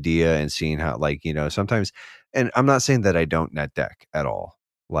an idea and seeing how like, sometimes, and I'm not saying that I don't net deck at all.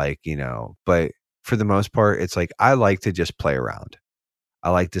 Like, but for the most part, it's like I like to just play around. I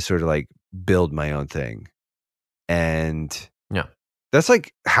like to sort of like build my own thing. And Yeah. that's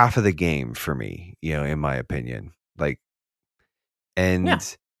like half of the game for me, in my opinion. Like, Yeah.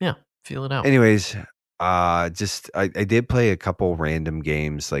 and Yeah. Feel it out. anyways, just I did play a couple random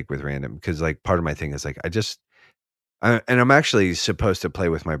games like with random because like part of my thing is like and I'm actually supposed to play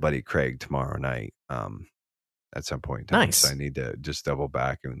with my buddy Craig tomorrow night, at some point in time. So I Nice. need to just double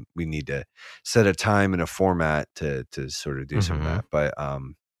back and we need to set a time and a format to sort of do some of Hmm. that. But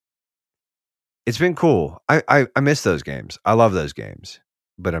it's been cool. I miss those games. I love those games.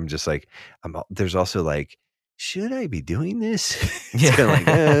 But I'm just like there's also like, should I be doing this? It's kind of like,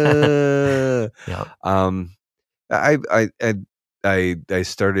 Yeah. Yep. um I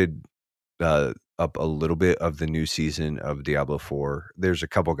started up a little bit of the new season of Diablo 4. There's a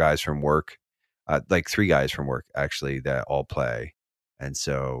couple guys from work, like three guys from work actually that all play. And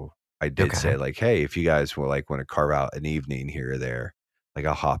so I did Okay. say like, hey, if you guys will like want to carve out an evening here or there, like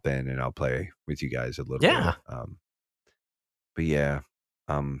I'll hop in and I'll play with you guys a little bit. Yeah. But yeah,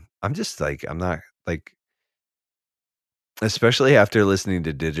 I'm just like I'm not like especially after listening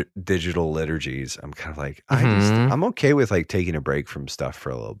to digital liturgies, I'm kind of like Hmm. I'm okay with like taking a break from stuff for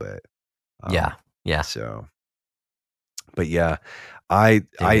a little bit. Yeah. Um, Yeah. so, but yeah, I Dig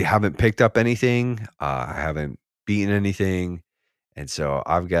it. haven't picked up anything. I haven't beaten anything, and so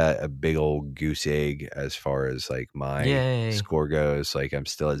I've got a big old goose egg as far as like my Yay. score goes. Like I'm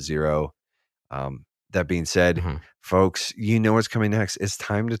still at 0. That being said, Hmm. folks, you know what's coming next. It's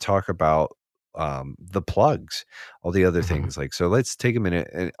time to talk about the plugs, all the other Hmm. things. Like, so let's take a minute.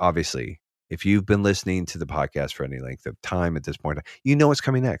 And obviously, if you've been listening to the podcast for any length of time at this point, you know what's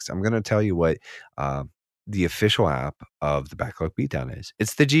coming next. I'm going to tell you what the official app of the Backlog Beatdown is.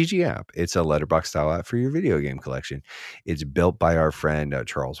 It's the GG app. It's a letterbox style app for your video game collection. It's built by our friend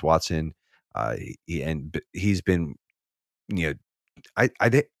Charles Watson. He's been, you know, I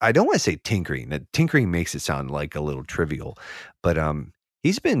don't want to say tinkering. That tinkering makes it sound like a little trivial, but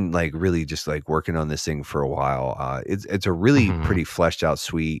he's been like really just like working on this thing for a while. It's a really Hmm. pretty fleshed out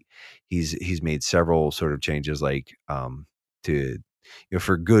suite. He's made several sort of changes like to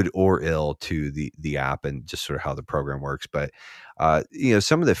for good or ill to the app and just sort of how the program works. But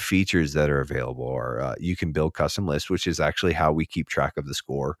some of the features that are available are you can build custom lists, which is actually how we keep track of the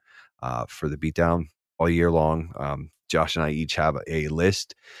score for the beatdown all year long. Josh and I each have a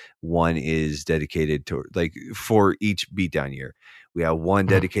list. One is dedicated to like for each beatdown year. We have one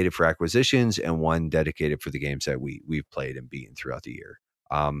Hmm. dedicated for acquisitions and one dedicated for the games that we've played and beaten throughout the year.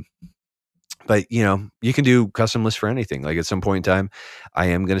 But you can do custom lists for anything. Like at some point in time, I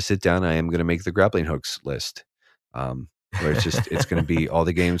am going to sit down. I am going to make the grappling hooks list, where it's going to be all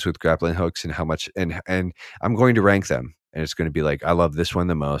the games with grappling hooks and how much, and I'm going to rank them. And it's going to be like I love this one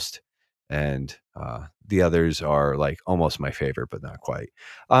the most, and the others are like almost my favorite, but not quite.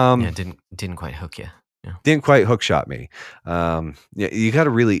 Yeah. Um, Didn't quite hook you. Yeah. didn't quite hook shot me. Yeah, you got to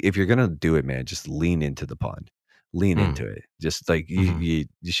really, if you're gonna do it, man, just lean into the pun, lean Mm. into it. Just like Hmm. you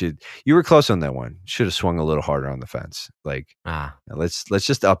should. You were close on that one. Should have swung a little harder on the fence. Like Ah. let's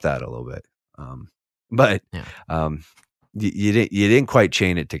just up that a little bit. Um, but Yeah. um, you didn't quite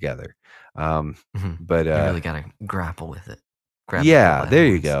chain it together. Um, Hmm. but You really got to grapple with it. Grab the bull yeah, by the there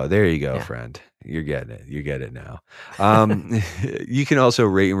you horns. go. There you go, Yeah. friend. You're getting it. You get it now. Um, you can also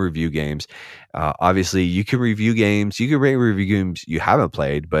rate and review games. Obviously, you can review games. You can rate and review games you haven't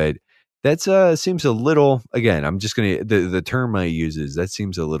played, but that's seems a little. Again, I'm just gonna the term I use is that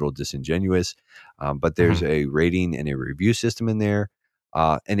seems a little disingenuous. But there's Hmm. a rating and a review system in there,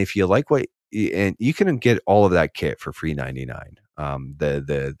 and if you like and you can get all of that kit for free 99.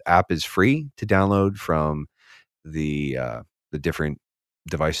 The app is free to download from the different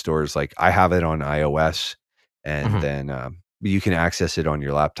device stores. Like I have it on iOS, and Hmm. then you can access it on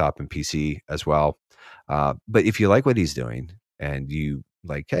your laptop and PC as well. But if you like what he's doing and you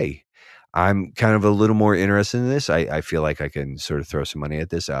like, hey, I'm kind of a little more interested in this. I feel like I can sort of throw some money at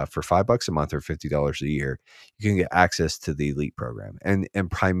this. For $5 a month or $50 a year, you can get access to the elite program, and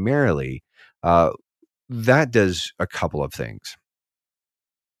primarily that does a couple of things.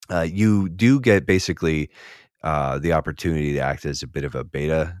 You do get basically the opportunity to act as a bit of a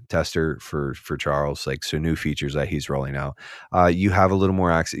beta tester for Charles, like, so new features that he's rolling out. You have a little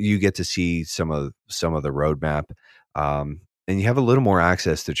more access. You get to see some of the roadmap, and you have a little more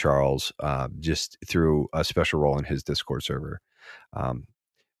access to Charles just through a special role in his Discord server. Um,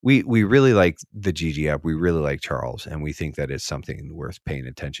 we really like the GG app. We really like Charles, and we think that it's something worth paying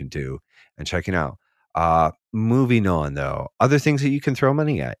attention to and checking out. Moving on, though, other things that you can throw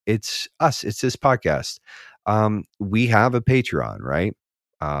money at. It's us. It's this podcast. We have a Patreon, right?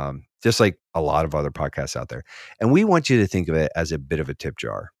 Just like a lot of other podcasts out there. And we want you to think of it as a bit of a tip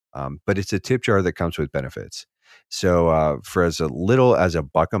jar. But it's a tip jar that comes with benefits. So for as little as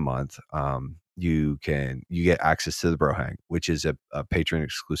 $1 a month, you get access to the Bro Hang, which is a patron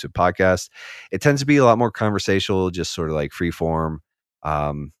exclusive podcast. It tends to be a lot more conversational, just sort of like free form.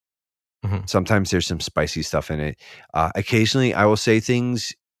 Sometimes there's some spicy stuff in it. Occasionally I will say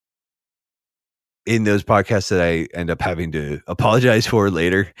things in those podcasts that I end up having to apologize for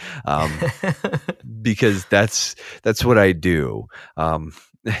later, because that's what I do.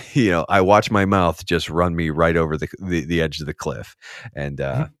 I watch my mouth just run me right over the edge of the cliff. And,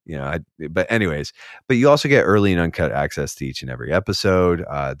 but you also get early and uncut access to each and every episode.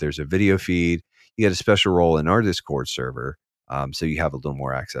 There's a video feed. You get a special role in our Discord server. So you have a little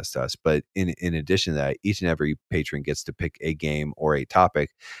more access to us. But in addition to that, each and every patron gets to pick a game or a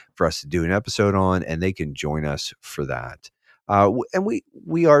topic for us to do an episode on, and they can join us for that. And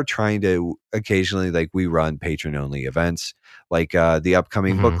we are trying to occasionally, like, we run patron only events, like the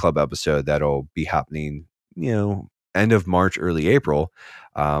upcoming book club episode that'll be happening, end of March, early April.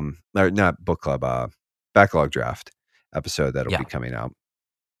 Or not book club, backlog draft episode that'll be coming out.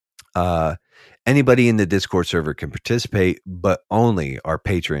 Anybody in the Discord server can participate, but only our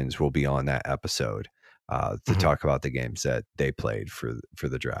patrons will be on that episode to talk about the games that they played for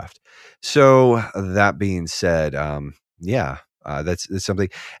the draft. So that being said, that's something.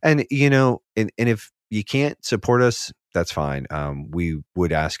 And and if you can't support us, that's fine. We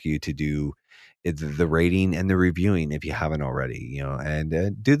would ask you to do the rating and the reviewing if you haven't already,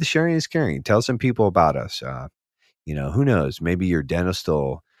 and do the sharing is caring. Tell some people about us. Who knows? Maybe your dentist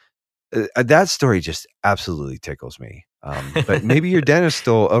will. That story just absolutely tickles me. But maybe your dentist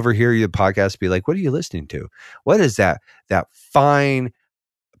will overhear your podcast, be like, "What are you listening to? What is that fine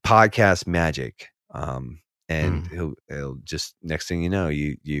podcast magic?" And he'll just, next thing you know,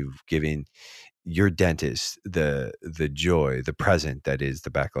 you've given your dentist the joy, the present that is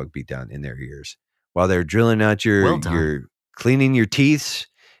the Backlog Beatdown in their ears while they're drilling out your cleaning your teeth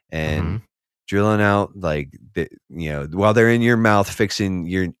and drilling out, like, while they're in your mouth fixing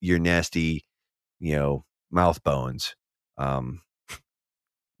your nasty, mouth bones.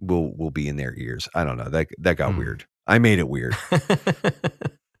 Will be in their ears. I don't know. That got weird. I made it weird.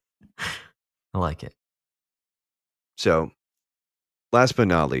 I like it. So, last but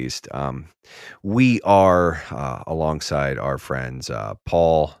not least, we are alongside our friends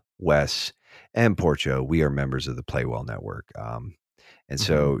Paul, Wes, and Porcho. We are members of the Playwell Network. And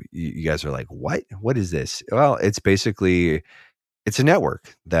so you guys are like, what is this? Well, it's basically, it's a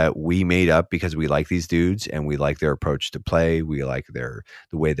network that we made up because we like these dudes and we like their approach to play. We like the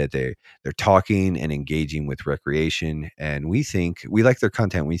way that they're talking and engaging with recreation. And we like their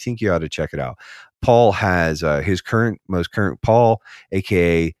content. We think you ought to check it out. Paul has his most current Paul,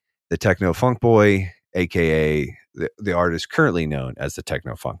 aka the Techno Funk Boy, aka the artist currently known as the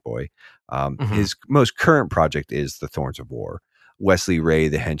Techno Funk Boy. His most current project is The Thorns of War. Wesley Ray,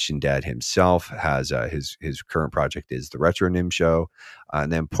 the Henshin Dad himself, has his current project is the Retro Nim Show,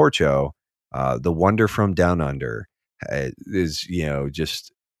 and then Porcho, the Wonder from Down Under, is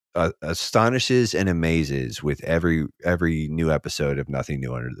just astonishes and amazes with every new episode of Nothing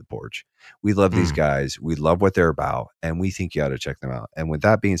New Under the Porch. We love these guys. We love what they're about, and we think you ought to check them out. And with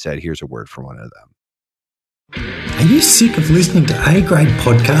that being said, here's a word from one of them. Are you sick of listening to A-grade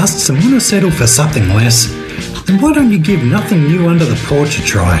podcasts and want to settle for something less? Then why don't you give Nothing New Under the Porch a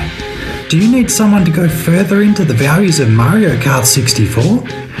try? Do you need someone to go further into the values of Mario Kart 64?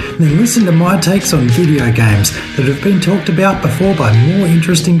 Then listen to my takes on video games that have been talked about before by more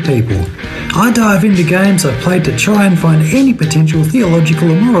interesting people. I dive into games I've played to try and find any potential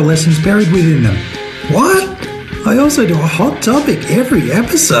theological or moral lessons buried within them. What? I also do a hot topic every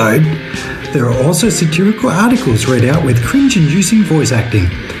episode. There are also satirical articles read out with cringe-inducing voice acting.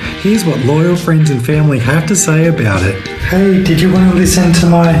 Here's what loyal friends and family have to say about it. Hey, did you want to listen to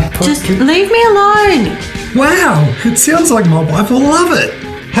my podcast? Just leave me alone. Wow, it sounds like my wife will love it.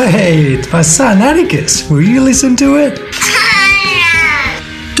 Hey, it's my son Atticus. Will you listen to it?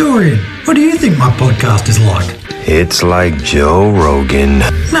 Dorian, what do you think my podcast is like? It's like Joe Rogan.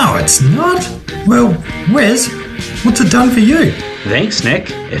 No, it's not. Well, Wes, what's it done for you? Thanks,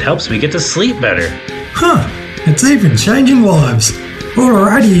 Nick. It helps me get to sleep better. Huh, it's even changing lives.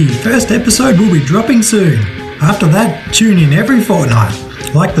 Alrighty, first episode will be dropping soon. After that, tune in every fortnight.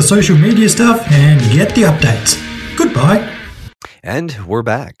 Like the social media stuff and get the updates. Goodbye. And we're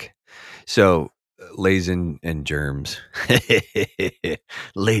back. So, ladies and germs.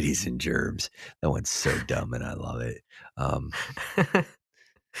 Ladies and germs. That one's so dumb and I love it.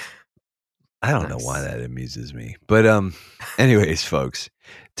 I don't know why that amuses me. But anyways, folks,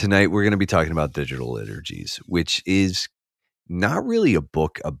 tonight we're going to be talking about digital liturgies, which is not really a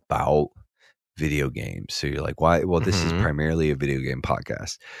book about video games. So you're like, why? Well, this is primarily a video game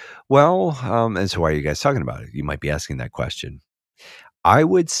podcast. Well, and so why are you guys talking about it? You might be asking that question. I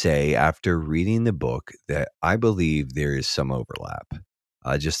would say after reading the book that I believe there is some overlap.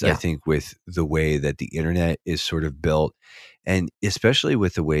 I think with the way that the internet is sort of built, and especially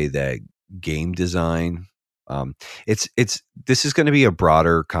with the way that game design, this is going to be a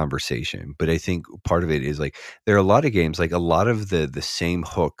broader conversation, but I think part of it is like there are a lot of games, like a lot of the same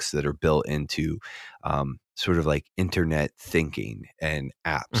hooks that are built into sort of like internet thinking and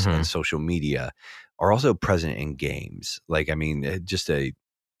apps and social media are also present in games. Like, I mean, just a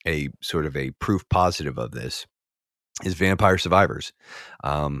sort of a proof positive of this is Vampire Survivors,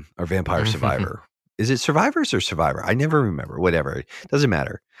 or Vampire Survivor. Is it Survivors or Survivor? I never remember. Whatever. It doesn't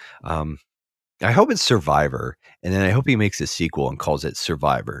matter. I hope it's Survivor, and then I hope he makes a sequel and calls it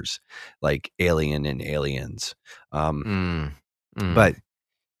Survivors, like Alien and Aliens. But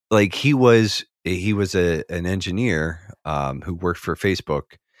like he was an engineer who worked for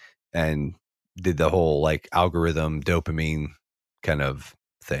Facebook and did the whole like algorithm dopamine kind of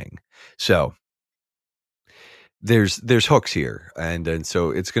thing. So there's hooks here, and so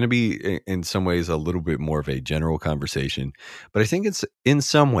it's going to be in some ways a little bit more of a general conversation, but I think it's in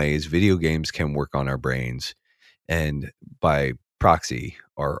some ways video games can work on our brains and by proxy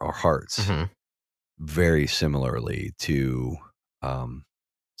our hearts very similarly to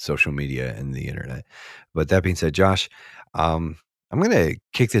social media and the internet. But that being said, Josh, I'm going to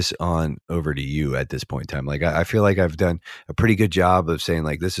kick this on over to you at this point in time. Like, I feel like I've done a pretty good job of saying,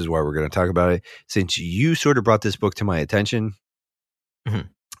 like, this is why we're going to talk about it. Since you sort of brought this book to my attention,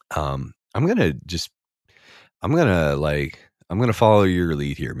 I'm going to follow your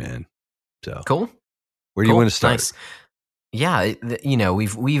lead here, man. So Cool. Where do you want to start? Nice. Yeah,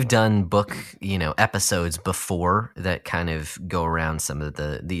 we've done book episodes before that kind of go around some of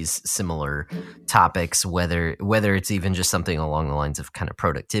these similar topics, whether it's even just something along the lines of kind of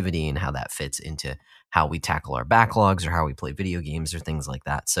productivity and how that fits into how we tackle our backlogs or how we play video games or things like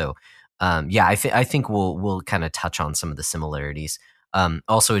that. So I think we'll kind of touch on some of the similarities.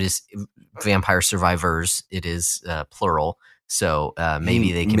 Also, it is Vampire Survivors. It is plural, so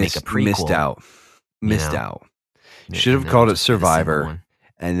maybe they can make a prequel. Missed out. Should have called it Survivor,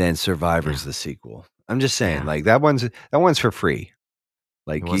 and then Survivor's the sequel. I'm just saying, like that one's for free.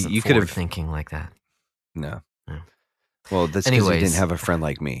 Like you could have thinking like that. No. Well, that's because you didn't have a friend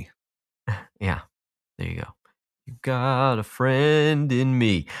like me. Yeah, there you go. You got a friend in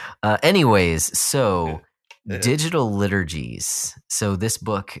me. Anyways, so digital liturgies. So this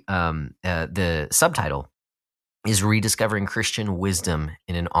book, the subtitle is Rediscovering Christian Wisdom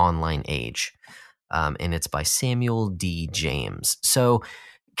in an Online Age. And it's by Samuel D. James. So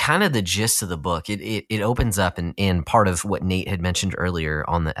kind of the gist of the book, it opens up and part of what Nate had mentioned earlier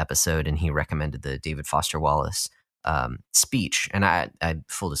on the episode, and he recommended the David Foster Wallace speech. And I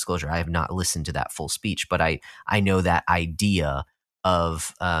full disclosure, I have not listened to that full speech, but I know that idea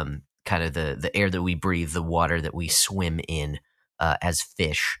of kind of the air that we breathe, the water that we swim in as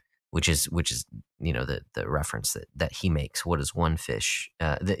fish, which is the reference that he makes. What is one fish?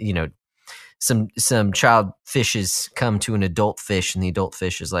 Some child fishes come to an adult fish, and the adult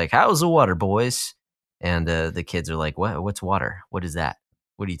fish is like, "How's the water, boys?" And the kids are like, "What's water? What is that?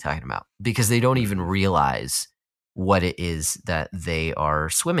 What are you talking about?" Because they don't even realize what it is that they are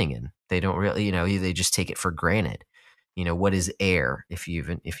swimming in. They don't really, they just take it for granted. What is air? If you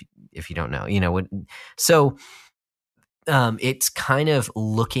don't know, what. So it's kind of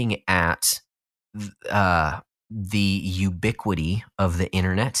looking at the ubiquity of the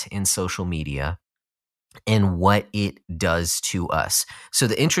internet and social media and what it does to us. So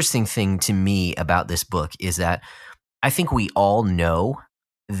the interesting thing to me about this book is that I think we all know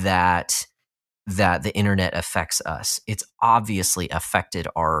that the internet affects us. It's obviously affected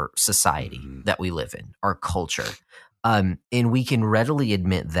our society that we live in, our culture. And we can readily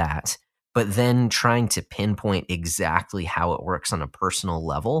admit that, but then trying to pinpoint exactly how it works on a personal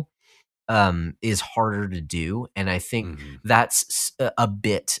level is harder to do. And I think that's a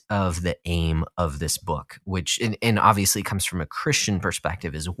bit of the aim of this book, which, and obviously comes from a Christian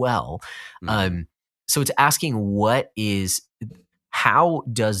perspective as well. So it's asking how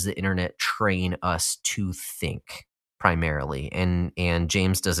does the internet train us to think primarily? And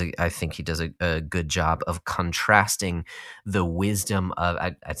James I think he does a good job of contrasting the wisdom of,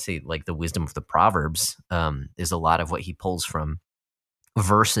 I'd say like the wisdom of the Proverbs is a lot of what he pulls from,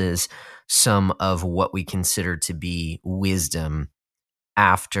 versus some of what we consider to be wisdom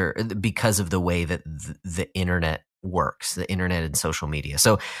because of the way that the internet works, the internet and social media.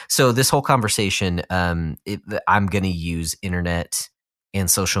 So this whole conversation, I'm going to use internet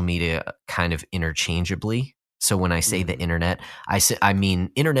and social media kind of interchangeably. So when I say the internet, I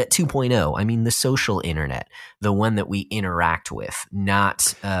mean internet 2.0. I mean the social internet, the one that we interact with,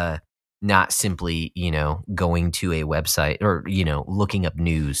 not simply, going to a website or, looking up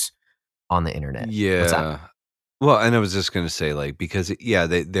news on the internet. Yeah. What's that? Well, and I was just going to say, like, because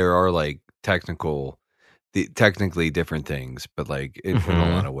there are like technically different things, but like in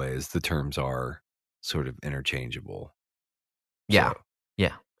a lot of ways, the terms are sort of interchangeable. Yeah. So.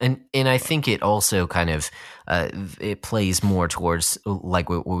 Yeah. And I think it also kind of it plays more towards like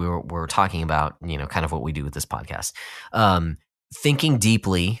what we were talking about, kind of what we do with this podcast. Thinking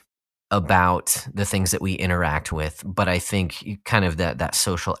deeply about the things that we interact with, but I think kind of that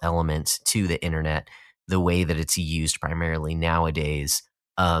social element to the internet, the way that it's used primarily nowadays,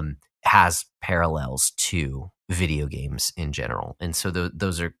 has parallels to video games in general. And so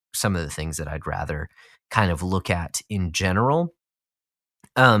those are some of the things that I'd rather kind of look at in general.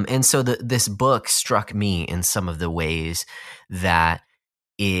 And so this book struck me in some of the ways that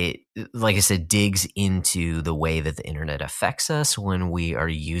it, like I said, digs into the way that the internet affects us when we are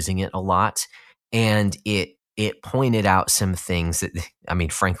using it a lot. And it pointed out some things that, I mean,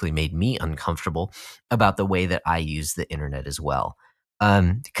 frankly, made me uncomfortable about the way that I use the internet as well.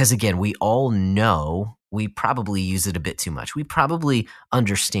 Because again, we all know we probably use it a bit too much. We probably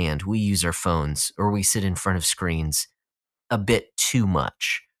understand we use our phones or we sit in front of screens a bit too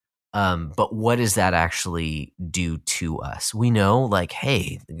much. But what does that actually do to us? We know, like,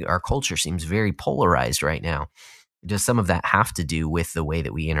 hey, our culture seems very polarized right now. Does some of that have to do with the way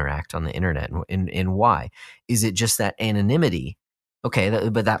that we interact on the internet, and why? Is it just that anonymity? Okay,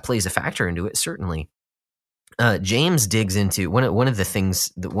 but that plays a factor into it, certainly. James digs into one of the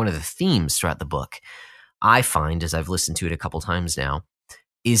things, one of the themes throughout the book, I find, as I've listened to it a couple times now,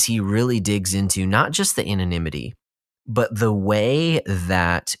 is he really digs into not just the anonymity, but the way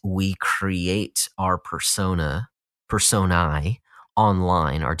that we create our personae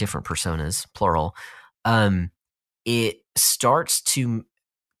online, our different personas, plural. It starts to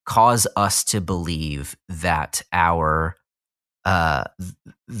cause us to believe that the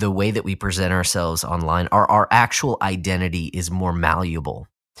way that we present ourselves online, our actual identity is more malleable,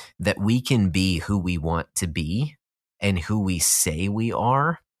 that we can be who we want to be and who we say we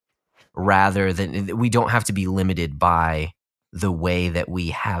are, rather than we don't have to be limited by the way that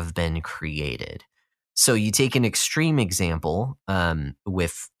we have been created. So you take an extreme example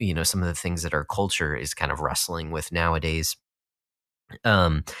with some of the things that our culture is kind of wrestling with nowadays.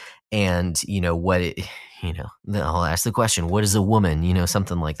 And what it, I'll ask the question, what is a woman?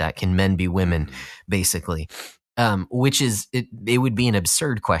 Something like that. Can men be women? Basically, which is it would be an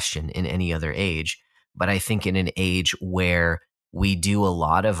absurd question in any other age. But I think in an age where we do a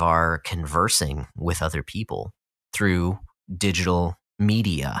lot of our conversing with other people through digital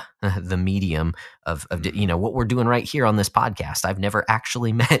media, the medium of what we're doing right here on this podcast. I've never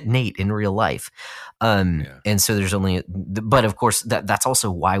actually met Nate in real life. And so there's but of course that's also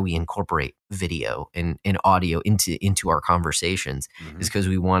why we incorporate video and audio into our conversations, is because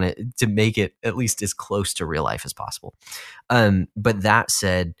we want it to make it at least as close to real life as possible. But that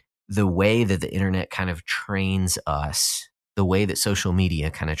said, the way that the internet kind of trains us, the way that social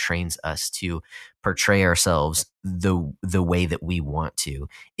media kind of trains us to portray ourselves the way that we want to,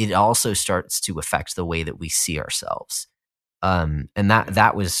 it also starts to affect the way that we see ourselves. And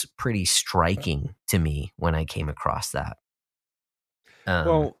that was pretty striking to me when I came across that.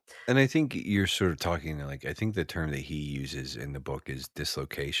 Well, and I think you're sort of talking like, I think the term that he uses in the book is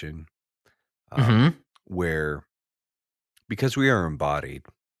dislocation, where, because we are embodied,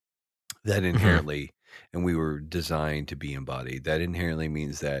 that inherently, and we were designed to be embodied, that inherently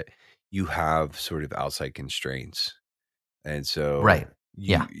means that you have sort of outside constraints. And so Right.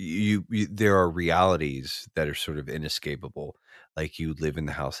 Yeah. you there are realities that are sort of inescapable. Like you live in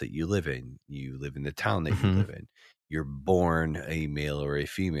the house that you live in, you live in the town that you Mm-hmm. live in, you're born a male or a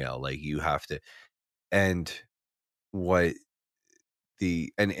female. Like you have to, and what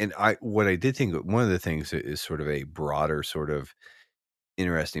and I what I did think, one of the things that is sort of a broader sort of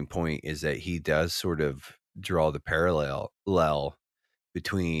interesting point is that he does sort of draw the parallel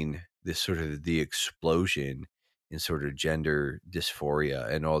between this sort of the explosion in sort of gender dysphoria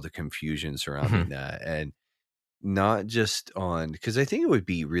and all the confusion surrounding Mm-hmm. that. And not just on, because I think it would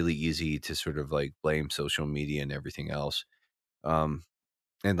be really easy to sort of like blame social media and everything else, um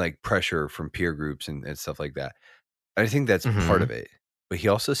and like pressure from peer groups and stuff like that. I think that's part Mm-hmm. of it. But he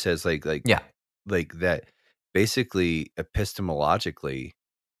also says Yeah. like that basically epistemologically,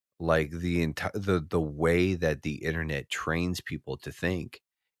 like the entire the way that the internet trains people to think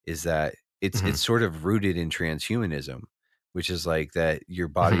is that Mm-hmm. it's sort of rooted in transhumanism, which is like that your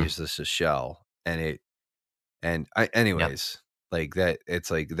body Mm-hmm. is just a shell, and Yep. anyways, like that, it's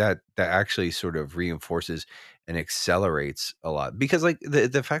like that actually sort of reinforces and accelerates a lot, because like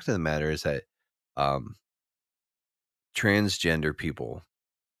the fact of the matter is that um transgender people,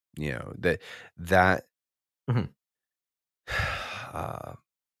 that Mm-hmm. uh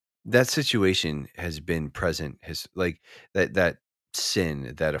that situation has been present, has like that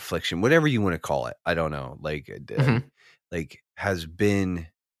sin, that affliction, whatever you want to call it, I don't know, like Mm-hmm. like has been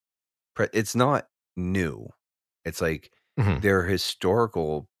it's not new. It's like Mm-hmm. there are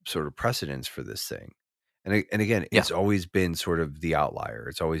historical sort of precedents for this thing. And again, Yeah. it's always been sort of the outlier.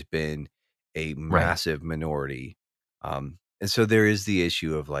 It's always been a Right. massive minority. And so there is the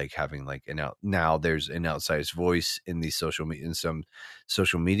issue of like having like now there's an outsized voice in these in some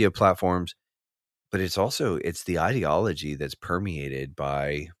social media platforms, but it's the ideology that's permeated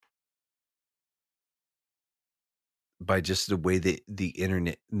by just the way that the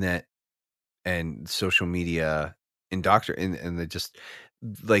internet and social media and the just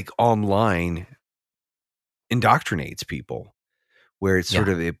like online indoctrinates people, where it's sort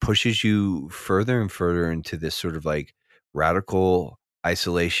Yeah. of, it pushes you further and further into this sort of like radical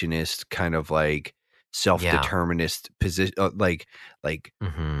isolationist kind of like Yeah. self-determinist position, like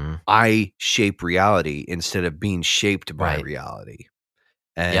Mm-hmm. I shape reality instead of being shaped by Right. reality.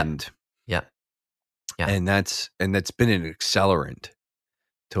 Yep. and Yep. Yeah. and that's been an accelerant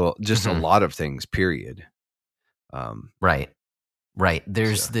to just a Mm-hmm. lot of things, period. um Right. Right. so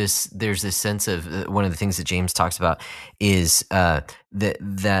There's this sense of one of the things that James talks about is that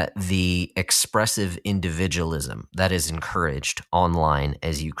the expressive individualism that is encouraged online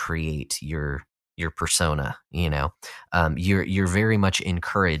as you create your persona. You're very much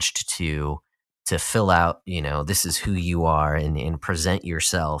encouraged to fill out. This is who you are, and present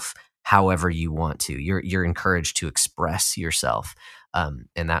yourself however you want to. You're encouraged to express yourself,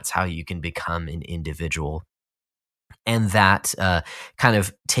 and that's how you can become an individual. And that kind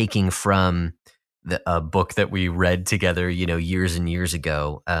of taking from a book that we read together, years and years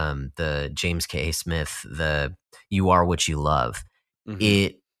ago, the James K. Smith, the "You Are What You Love."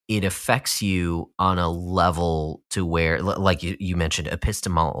 mhm. It affects you on a level to where, like you mentioned,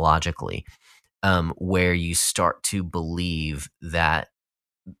 epistemologically, where you start to believe that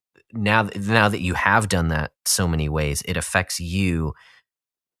now that you have done that so many ways, it affects you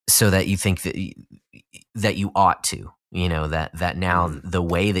so that you think that you ought to, that now Mhm. the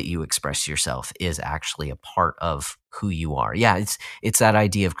way that you express yourself is actually a part of who you are. Yeah, it's that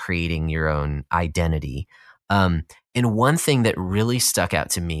idea of creating your own identity. And one thing that really stuck out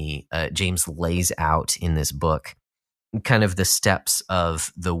to me, James lays out in this book kind of the steps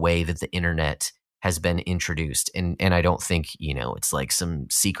of the way that the internet has been introduced, and I don't think it's like some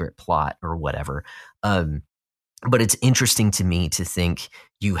secret plot or whatever. But it's interesting to me to think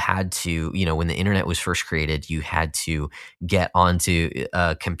you had to, when the internet was first created, you had to get onto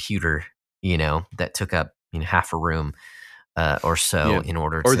a computer, that took up half a room or so Yeah. in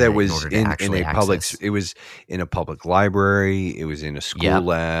order Or that to was in actually a public access. it was in a public library, it was in a school Yep.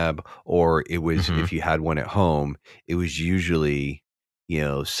 lab, or it was, Hmm. if you had one at home, it was usually,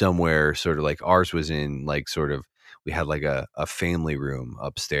 somewhere sort of like ours was in like sort of, we had like a family room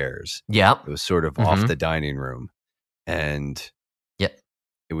upstairs. Yep. It was sort of off Hmm. the dining room. And Yep.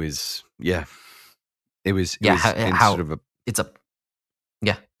 it was, yeah, it was Yeah. in sort How of it's a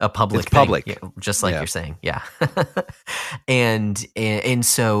it's public thing, public. just like Yeah. you're saying. Yeah. and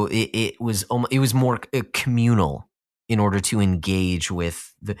so it was more communal in order to engage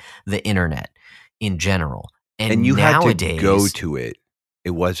with the internet in general. And And you had to go nowadays, to it.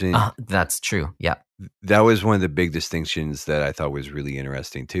 It wasn't. That's true. Yeah. That was one of the big distinctions that I thought was really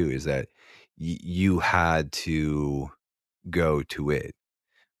interesting too, is that you had to go to it,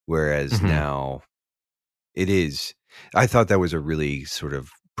 whereas Mm-hmm. now it is. I thought that was a really sort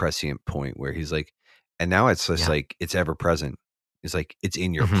of prescient point where he's like, and now it's just Yeah. like it's ever present. It's like it's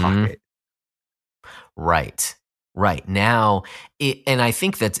in your Mm-hmm. pocket. Right. Right. Now and I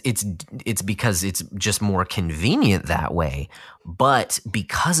think that it's because it's just more convenient that way. But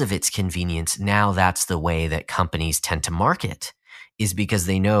because of its convenience, now that's the way that companies tend to market, is because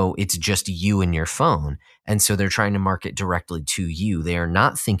they know it's just you and your phone. And so they're trying to market directly to you. They are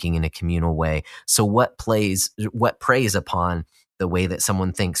not thinking in a communal way. So what preys upon the way that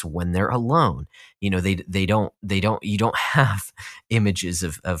someone thinks when they're alone? They don't you don't have images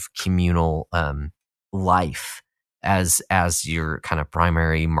of communal life as your kind of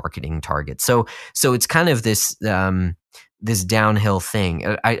primary marketing target. So it's kind of this downhill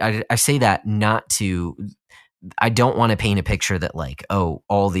thing. I say that not to. I don't want to paint a picture that like, oh,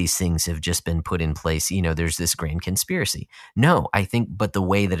 all these things have just been put in place. There's this grand conspiracy. No, I think, but the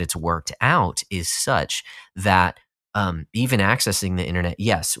way that it's worked out is such that even accessing the internet,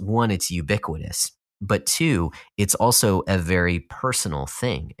 yes, one, it's ubiquitous, but two, it's also a very personal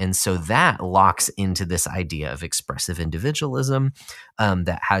thing. And so that locks into this idea of expressive individualism,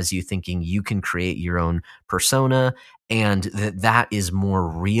 that has you thinking you can create your own persona, and that is more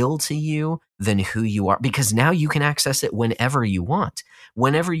real to you than who you are, because now you can access it whenever you want,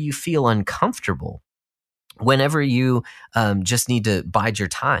 whenever you feel uncomfortable, whenever you just need to bide your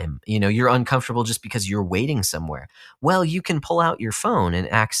time. You're uncomfortable just because you're waiting somewhere. Well, you can pull out your phone and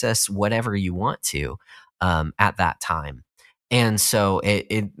access whatever you want to at that time. And so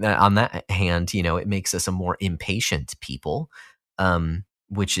on that hand, it makes us a more impatient people,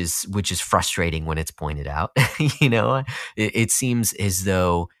 which is frustrating when it's pointed out. It seems as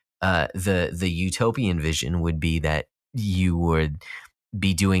though the utopian vision would be that you would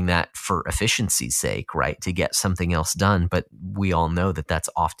be doing that for efficiency's sake, right? To get something else done. But we all know that that's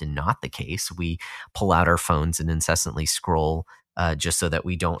often not the case. We pull out our phones and incessantly scroll just so that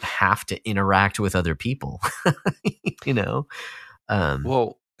we don't have to interact with other people, you know?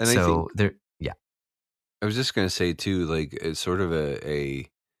 Well, and I think So there, yeah. I was just going to say too, like it's sort of a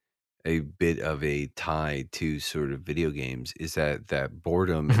bit of a tie to sort of video games is that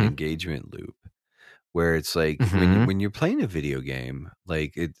boredom and Hmm. engagement loop, where it's like Hmm. when you're playing a video game,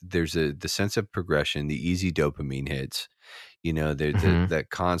 like there's the sense of progression, the easy dopamine hits, Hmm. that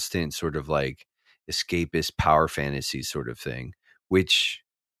constant sort of like escapist power fantasy sort of thing, which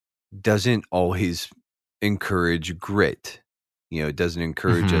doesn't always encourage grit. It doesn't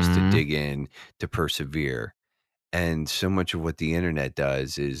encourage us to Hmm. dig in, to persevere. And so much of what the internet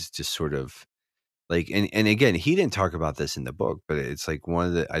does is just sort of like, and again, he didn't talk about this in the book, but it's like one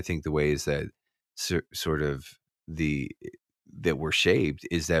of the, I think the ways that sort of the, that we're shaped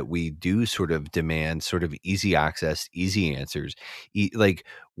is that we do sort of demand sort of easy access, easy answers. Like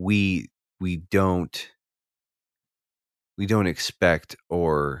we, we don't, we don't expect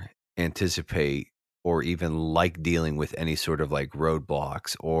or anticipate or even like dealing with any sort of like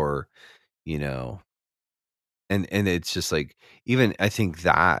roadblocks or, you know, and it's just like, even I think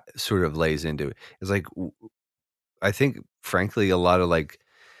that sort of lays into it. It's like I think frankly a lot of like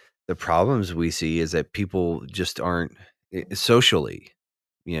the problems we see is that people just aren't socially,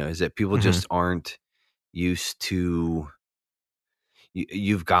 is that people Hmm. just aren't used to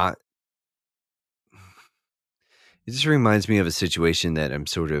you've got it just reminds me of a situation that I'm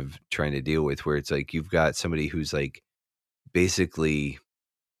sort of trying to deal with where it's like you've got somebody who's like basically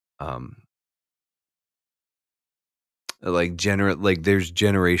um like there's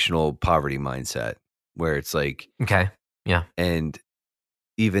generational poverty mindset where it's like, Okay. Yeah. and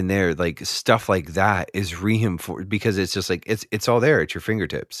even there, like stuff like that is reinforced because it's just like it's all there at your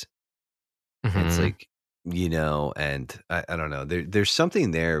fingertips. And it's Hmm. like, and I don't know. There's something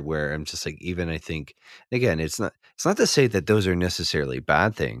there where I'm just like, even I think again, it's not to say that those are necessarily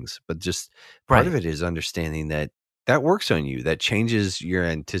bad things, but just part of Right. it is understanding that that works on you. That changes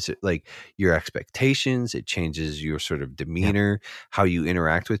your like your expectations. It changes your sort of Yeah. demeanor, how you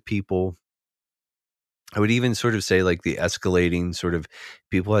interact with people. I would even sort of say like the escalating sort of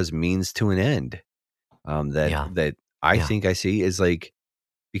people as means to an end. Yeah. That I Yeah. think I see is like,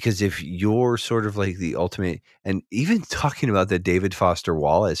 because if you're sort of like the ultimate, and even talking about the David Foster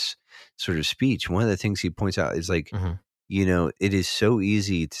Wallace sort of speech, one of the things he points out is like, Hmm. it is so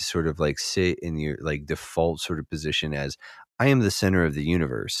easy to sort of like sit in your like default sort of position as I am the center of the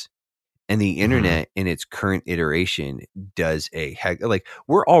universe. And the Hmm. internet in its current iteration does a heck, like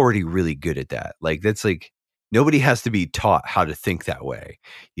we're already really good at that. Like that's like, nobody has to be taught how to think that way,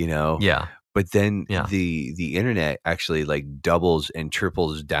 you know? Yeah. But then Yeah. the internet actually like doubles and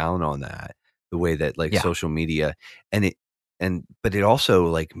triples down on that, the way that like Yeah. social media but it also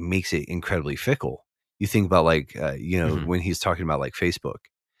like makes it incredibly fickle. You think about like when he's talking about like Facebook,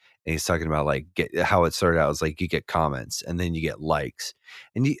 and he's talking about like how it started out is like you get comments and then you get likes,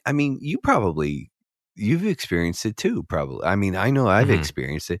 and you've experienced it too, probably. I mean, I know I've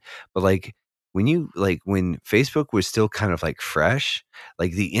experienced it, but like when Facebook was still kind of like fresh,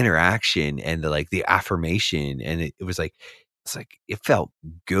 like the interaction and the affirmation, and it was like it felt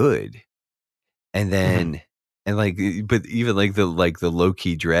good. And then but even like the low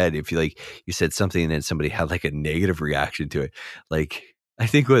key dread, if you said something and then somebody had like a negative reaction to it, like I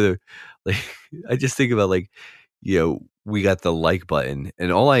think whether like I just think about like we got the like button,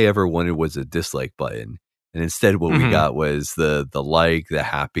 and all I ever wanted was a dislike button, and instead what we got was the like, the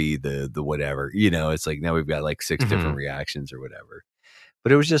happy, the whatever. It's like now we've got like 6 different reactions or whatever.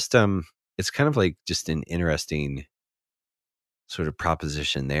 But it was just it's kind of like just an interesting sort of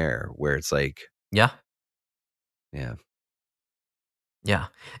proposition there, where it's like Yeah. yeah. Yeah.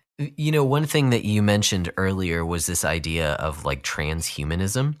 One thing that you mentioned earlier was this idea of like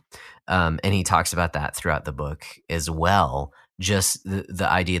transhumanism. And he talks about that throughout the book as well. Just the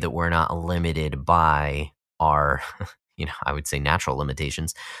idea that we're not limited by our, I would say natural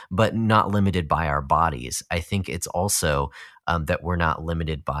limitations, but not limited by our bodies. I think it's also that we're not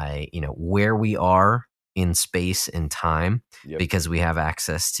limited by, where we are in space and time, because we have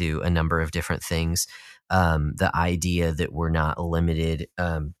access to a number of different things. The idea that we're not limited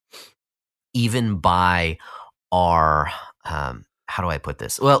even by our how do I put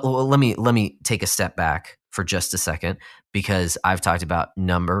this? Well, let me take a step back for just a second, because I've talked about a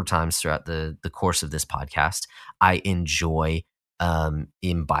number of times throughout the course of this podcast. I enjoy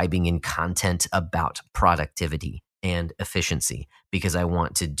imbibing in content about productivity and efficiency, because I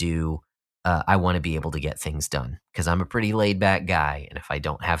want to be able to get things done, because I'm a pretty laid back guy. And if I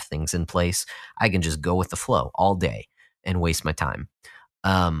don't have things in place, I can just go with the flow all day and waste my time.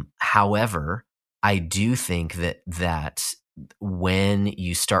 However, I do think that when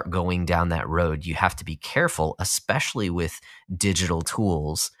you start going down that road, you have to be careful, especially with digital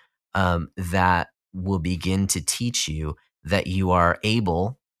tools that will begin to teach you that you are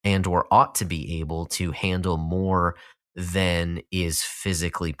able and or ought to be able to handle more than is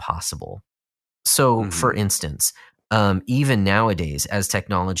physically possible. So, for instance, even nowadays, as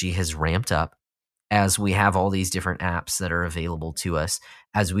technology has ramped up, as we have all these different apps that are available to us,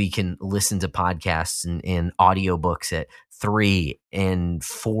 as we can listen to podcasts and audiobooks at 3 and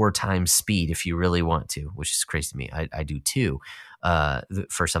 4 times speed if you really want to, which is crazy to me. I do too,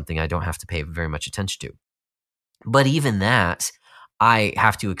 for something I don't have to pay very much attention to. But even that, I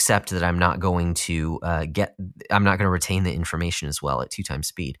have to accept that I'm not going to retain the information as well at 2 times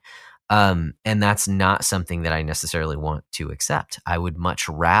speed. And that's not something that I necessarily want to accept. I would much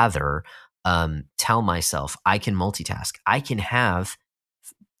rather tell myself I can multitask. I can have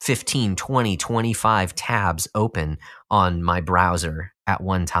 15, 20, 25 tabs open on my browser at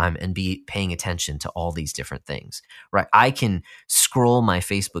one time and be paying attention to all these different things, right? I can scroll my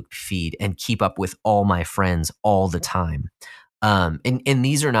Facebook feed and keep up with all my friends all the time. And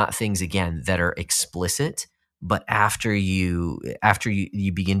these are not things, again, that are explicit, but after you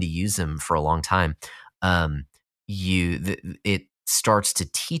begin to use them for a long time, it starts to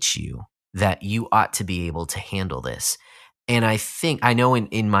teach you that you ought to be able to handle this. And I know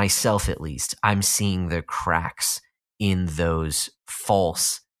in myself, at least, I'm seeing the cracks in those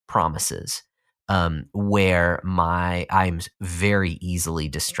false promises, where I'm very easily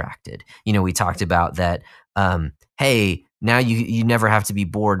distracted. We talked about that. Hey, now you never have to be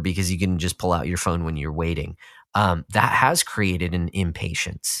bored because you can just pull out your phone when you're waiting. That has created an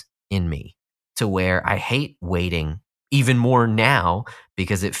impatience in me to where I hate waiting even more now,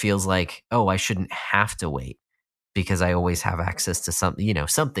 because it feels like, oh, I shouldn't have to wait, because I always have access to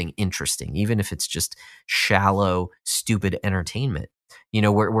something interesting, even if it's just shallow, stupid entertainment.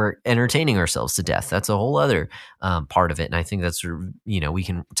 We're entertaining ourselves to death. That's a whole other part of it. And I think that's, we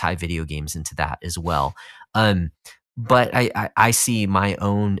can tie video games into that as well. But I see my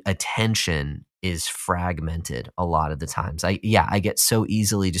own attention is fragmented a lot of the times. I get so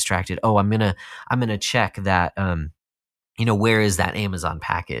easily distracted. Oh, I'm gonna check that. Where is that Amazon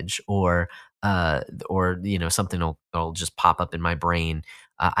package, or something will just pop up in my brain.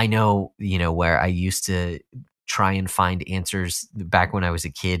 I know, where I used to try and find answers back when I was a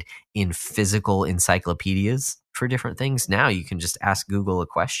kid in physical encyclopedias for different things. Now you can just ask Google a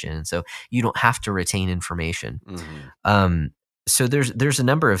question, so you don't have to retain information. So there's a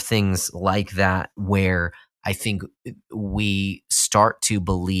number of things like that where I think we start to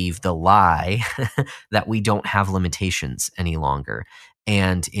believe the lie that we don't have limitations any longer.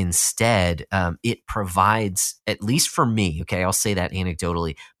 And instead, it provides, at least for me, okay, I'll say that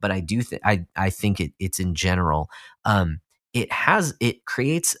anecdotally, but I do I think it's in general. It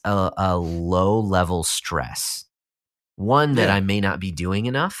creates a low level stress, one that Yeah. I may not be doing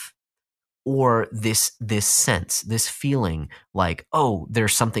enough, or this sense, this feeling like, oh,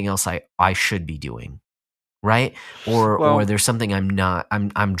 there's something else I should be doing, right? Or Well, there's something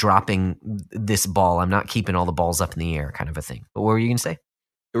I'm dropping this ball. I'm not keeping all the balls up in the air, kind of a thing. But what were you gonna say?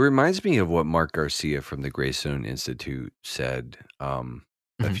 it reminds me of what Mark Garcia from the Greystone Institute said a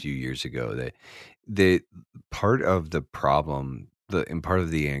Hmm. few years ago, that the part of the problem, and part of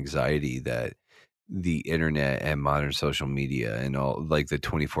the anxiety that the internet and modern social media and all, like the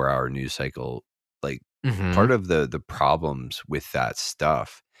 24-hour news cycle, like part Hmm. of the problems with that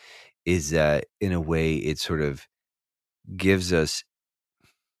stuff is that in a way it sort of gives us,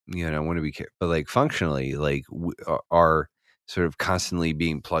 I want to be careful, but like functionally, like are sort of constantly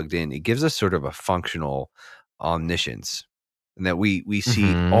being plugged in. It gives us sort of a functional omniscience, and that we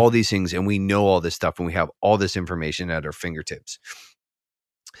see Hmm. all these things and we know all this stuff and we have all this information at our fingertips.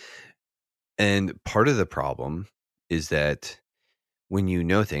 And part of the problem is that when you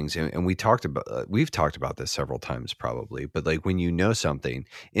know things, and we've talked about this several times probably, but like when you know something,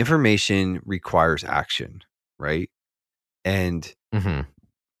 information requires action, right? And Hmm.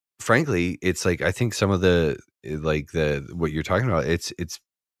 frankly, it's like I think some of the what you're talking about, it's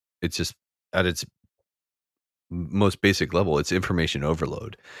just at its most basic level, it's information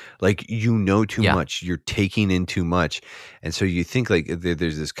overload. Like you know too Yeah. much, you're taking in too much, and so you think like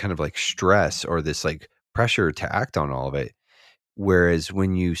there's this kind of like stress or this like pressure to act on all of it. Whereas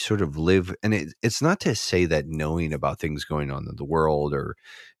when you sort of live, and it's not to say that knowing about things going on in the world or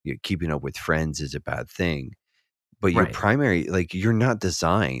keeping up with friends is a bad thing, but your Right. primary, like you're not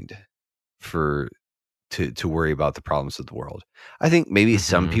designed for to worry about the problems of the world. I think maybe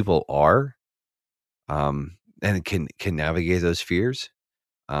some Hmm. people are, and can navigate those fears.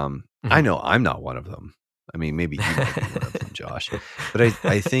 I Hmm. know I'm not one of them. I mean, maybe you might be one of them, Josh, but I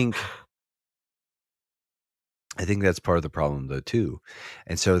think that's part of the problem though too.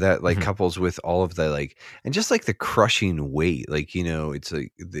 And so that like Hmm. couples with all of the like, and just like the crushing weight, like, it's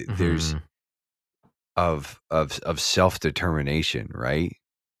like there's Hmm. of self-determination, right?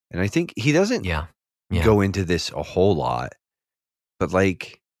 And I think he doesn't Yeah. Yeah. go into this a whole lot, but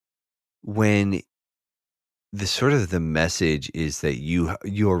like when the sort of the message is that you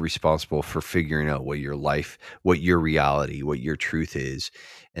are responsible for figuring out what your life, what your reality, what your truth is,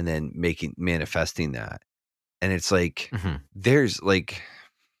 and then manifesting that. And it's like Hmm. there's like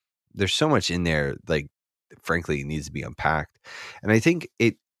there's so much in there, like frankly, it needs to be unpacked. And I think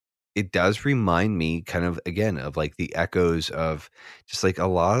it does remind me kind of again of like the echoes of just like a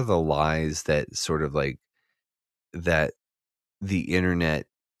lot of the lies that sort of like that the internet,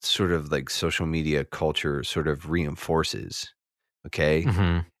 sort of like social media culture sort of reinforces. Okay.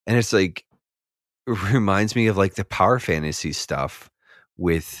 Hmm. And it's like it reminds me of like the power fantasy stuff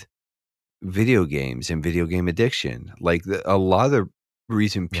with video games and video game addiction. Like a lot of the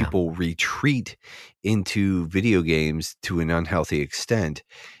reason Yeah. people retreat into video games to an unhealthy extent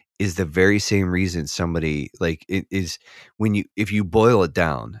is the very same reason somebody like it is when you if you boil it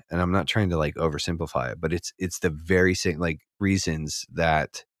down, and I'm not trying to like oversimplify it, but it's the very same like reasons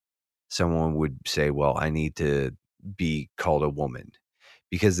that someone would say, well, I need to be called a woman,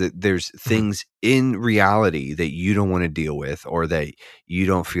 because there's Hmm. things in reality that you don't want to deal with or that you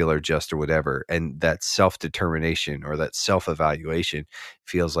don't feel are just or whatever. And that self-determination or that self-evaluation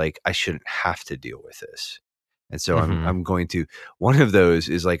feels like I shouldn't have to deal with this. And so Hmm. I'm going to, one of those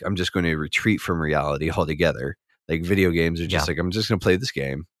is like, I'm just going to retreat from reality altogether. Like video games are just Yeah. like, I'm just going to play this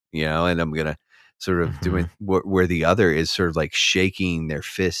game, and I'm going to sort of do Hmm. it where the other is sort of like shaking their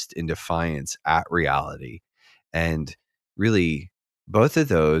fist in defiance at reality. And really, both of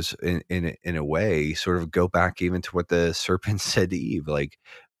those in a way sort of go back even to what the serpent said to Eve, like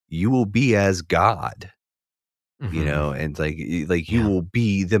you will be as God, Hmm. and like you Yeah. will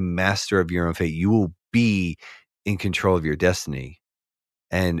be the master of your own fate. You will be in control of your destiny.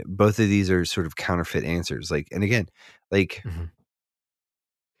 And both of these are sort of counterfeit answers. Like, and again, like Hmm.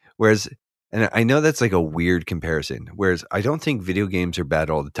 whereas, and I know that's like a weird comparison, whereas I don't think video games are bad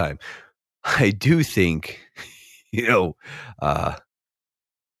all the time. I do think, you know, uh,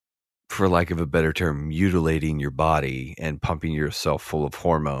 for lack of a better term, mutilating your body and pumping yourself full of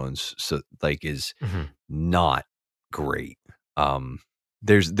hormones, so like is Hmm. not great. Um,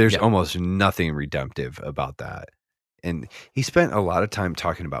 there's Yeah. almost nothing redemptive about that. And he spent a lot of time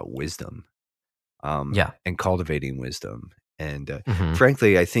talking about wisdom. and cultivating wisdom. And Mhm.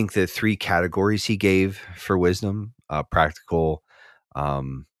 frankly, I think the 3 categories he gave for wisdom, practical,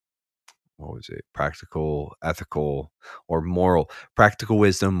 what was it? Practical, ethical, or moral. Practical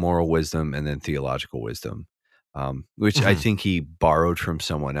wisdom, moral wisdom, and then theological wisdom, which I Mhm. think he borrowed from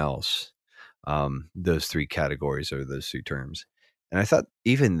someone else. Those 3 categories or those 3 terms. And I thought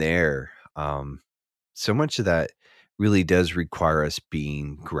even there, so much of that really does require us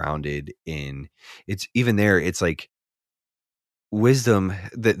being grounded in it's even there. It's like wisdom,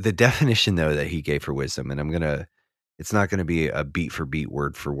 the definition though that he gave for wisdom, and it's not gonna be a beat for beat,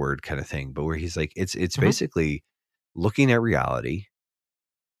 word for word kind of thing, but where he's like, it's Mhm. basically looking at reality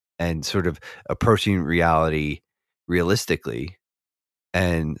and sort of approaching reality realistically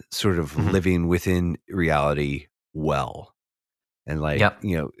and sort of Mhm. living within reality well. And like, Yep.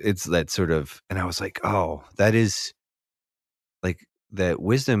 it's that sort of, and I was like, oh, that is like that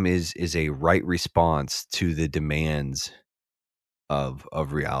wisdom is a right response to the demands of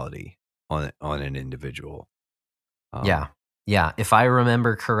reality on an individual. Yeah. Yeah. If I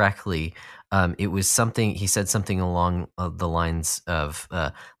remember correctly, it was something he said something along the lines of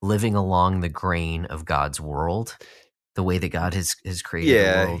living along the grain of God's world, the way that God has created the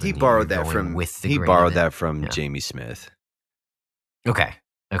Yeah, world, and you're going with the he grain of borrowed it. that from Yeah. Jamie Smith. Okay.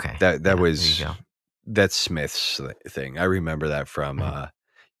 Okay. That Yeah. There you was go. that's Smith's thing. I remember that from Mhm.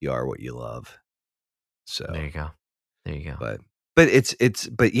 You Are What You Love. There So, you go. There you go. but it's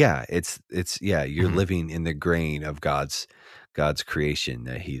yeah, you're Mhm. living in the grain of God's creation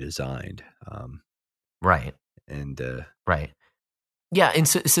that he designed. Right. And Right. Yeah, and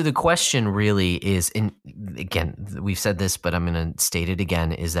so the question really is, and again, we've said this, but I'm going to state it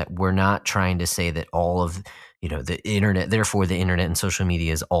again, is that we're not trying to say that all of, the internet, therefore the internet and social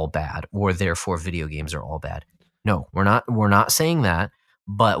media is all bad, or therefore video games are all bad. No, we're not saying that,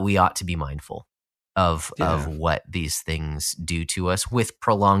 but we ought to be mindful of yeah. what these things do to us with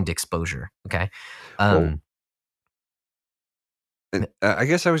prolonged exposure. Okay. Well, Um, and I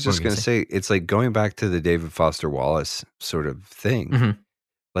guess I was what were just you going going to to say? say it's like going back to the David Foster Wallace sort of thing. Hmm.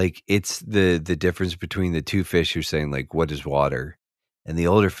 Like it's the difference between the 2 fish who's saying like, what is water? And the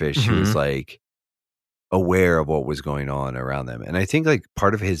older fish who Hmm. was like aware of what was going on around them. And I think like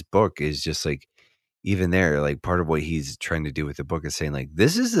part of his book is just like, even there, like part of what he's trying to do with the book is saying like,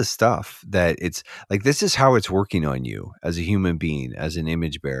 this is the stuff that it's like, this is how it's working on you as a human being, as an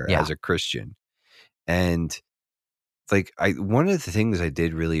image bearer, Yeah. as a Christian. And like, one of the things I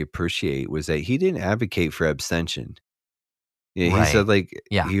did really appreciate was that he didn't advocate for abstention. Yeah, he Right. said like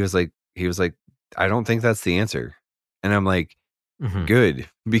Yeah. he was like, I don't think that's the answer. And I'm like, Hmm. good,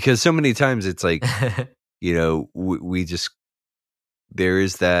 because so many times it's like, we just there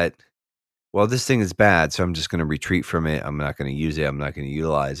is that, well, this thing is bad, so I'm just going to retreat from it. I'm not going to use it. I'm not going to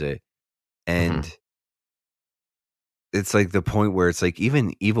utilize it. Hmm. And it's like the point where it's like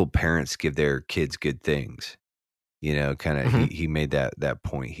even evil parents give their kids good things. Kind of Hmm. he made that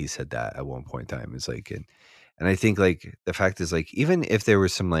point. He said that at one point in time. It's like and I think like the fact is like even if there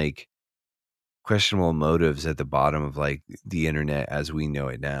was some like questionable motives at the bottom of like the internet as we know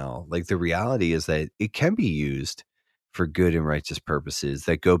it now, like the reality is that it can be used for good and righteous purposes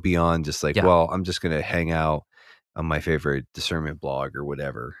that go beyond just like, Yeah. well, I'm just going to hang out on my favorite discernment blog or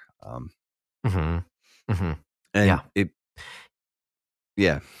whatever. Hmm. Hmm. And Yeah.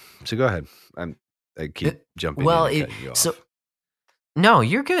 yeah. So go ahead. I keep jumping in Well, and cutting you so off. no,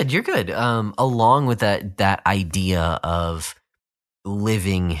 you're good. You're good. Along with that idea of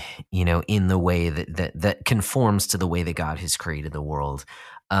living, in the way that conforms to the way that God has created the world.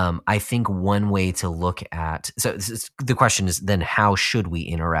 I think one way to look at the question is then how should we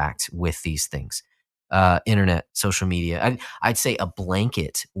interact with these things? Internet, social media. I'd say a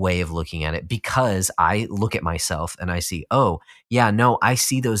blanket way of looking at it, because I look at myself and I see, oh yeah, no, I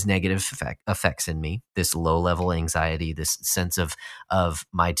see those negative effects in me. This low level anxiety, this sense of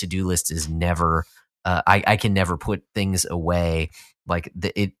my to do list is never. I can never put things away. Like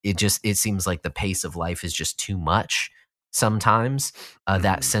it seems like the pace of life is just too much sometimes.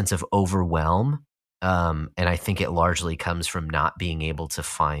 That Mhm. sense of overwhelm, and I think it largely comes from not being able to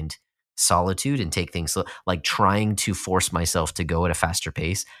find solitude and take things like trying to force myself to go at a faster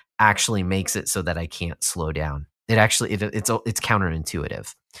pace actually makes it so that I can't slow down. It actually it's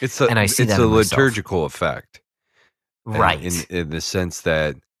counterintuitive, and I see It's that a in myself. liturgical effect, and in Right. in the sense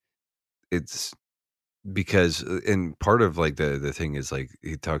that it's because and part of like the thing is like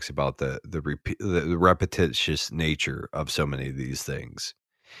he talks about the repetitious nature of so many of these things,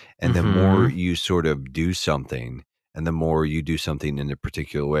 and the more Hmm. you sort of do something and the more you do something in a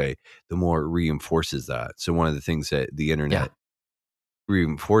particular way, the more it reinforces that. So one of the things that the Yeah. internet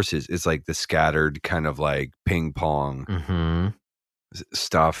reinforces is like the scattered kind of like ping pong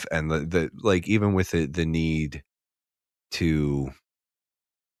stuff, and the like, even with the need to.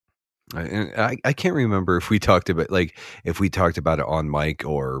 I can't remember if we talked about it on mic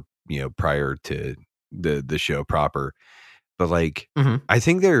or prior to the show proper, but like I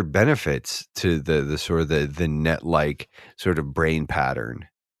think there are benefits to the sort of the net like sort of brain pattern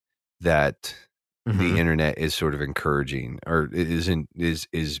that the internet is sort of encouraging or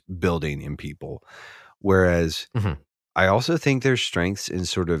is building in people, whereas I also think there's strengths in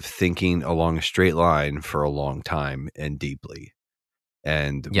sort of thinking along a straight line for a long time and deeply,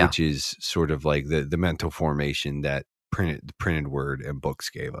 and which is sort of like the mental formation that printed word and books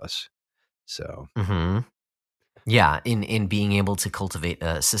gave us. So yeah, in being able to cultivate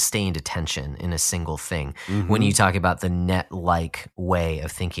a sustained attention in a single thing. When you talk about the net-like way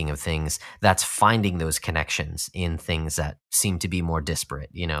of thinking of things, that's finding those connections in things that seem to be more disparate.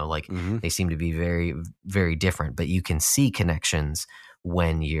 They seem to be very, very different, but you can see connections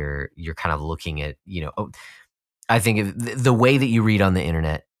when you're kind of looking at, I think the way that you read on the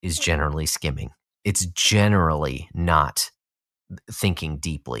internet is generally skimming. It's generally not thinking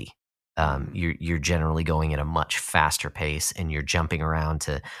deeply. You're generally going at a much faster pace, and you're jumping around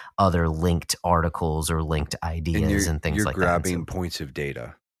to other linked articles or linked ideas and things like that. You're grabbing points of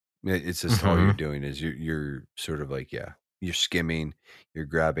data. It's just all you're doing is you're sort of like, you're skimming, you're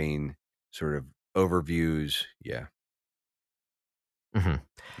grabbing sort of overviews. Yeah.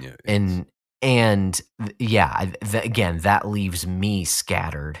 Again, that leaves me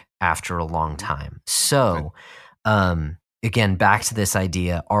scattered after a long time. So, again, back to this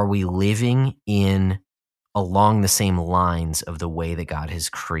idea: are we living in along the same lines of the way that God has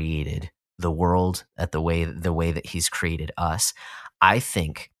created the world, at the way that He's created us? I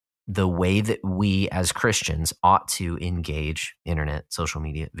think the way that we as Christians ought to engage internet, social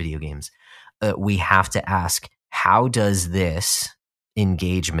media, video games, we have to ask: how does this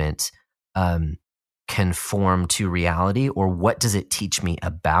engagement conform to reality, or what does it teach me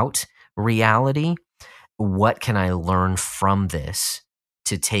about reality? What can I learn from this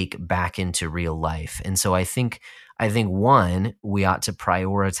to take back into real life? And so I think one, we ought to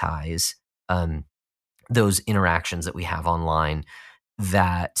prioritize those interactions that we have online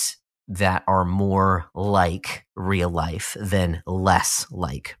that are more like real life than less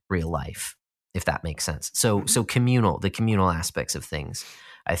like real life, if that makes sense. So the communal aspects of things,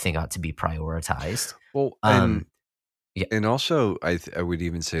 I think, ought to be prioritized. Well, and also I would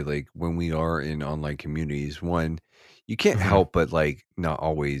even say, like, when we are in online communities, one, you can't help but like not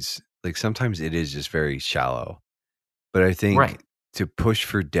always, like, sometimes it is just very shallow, but I think to push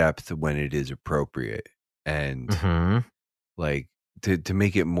for depth when it is appropriate, and like to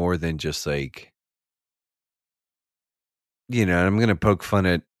make it more than just like, I'm going to poke fun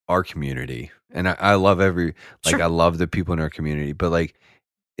at our community, and I love I love the people in our community, but like,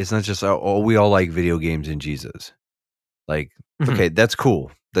 it's not just, we all like video games and Jesus. Like, okay, that's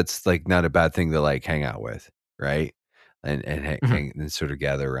cool. That's like not a bad thing to like hang out with, right? And hang and sort of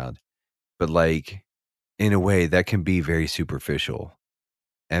gather around. But like, in a way, that can be very superficial.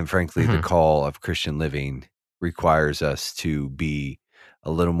 And frankly, the call of Christian living requires us to be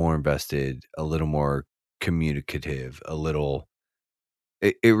a little more invested, a little more communicative,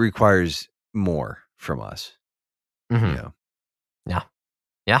 it requires more from us. Yeah.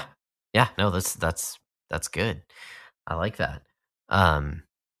 No, that's good. I like that.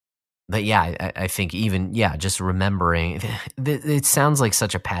 But yeah, I think even, just remembering, it sounds like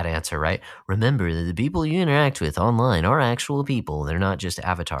such a pat answer, right? Remember that the people you interact with online are actual people. They're not just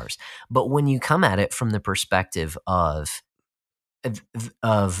avatars. But when you come at it from the perspective of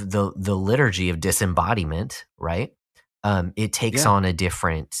the liturgy of disembodiment, right? It takes on a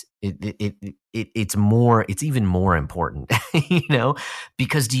different, it's even more important,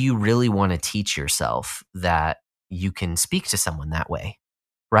 because do you really want to teach yourself that you can speak to someone that way?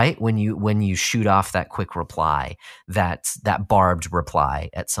 Right? When you shoot off that quick reply, that barbed reply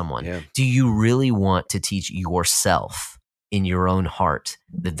at someone, do you really want to teach yourself in your own heart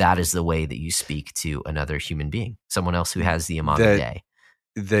that is the way that you speak to another human being, someone else who has the Imago Dei?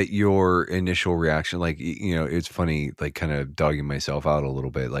 That your initial reaction, like, it's funny, like, kind of dogging myself out a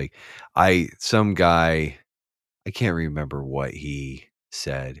little bit. Like, some guy, I can't remember what he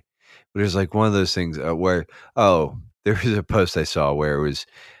said, but it was like one of those things where, there was a post I saw where it was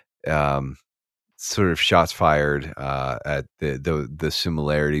sort of shots fired at the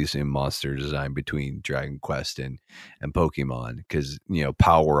similarities in monster design between Dragon Quest and Pokemon, because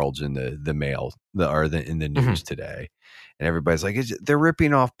Power World's in the mail, in the news today, and everybody's like, they're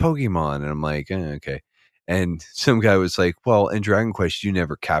ripping off Pokemon, and I'm like, okay. And some guy was like, well, in Dragon Quest, you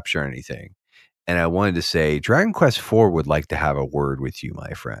never capture anything. And I wanted to say, Dragon Quest 4 would like to have a word with you,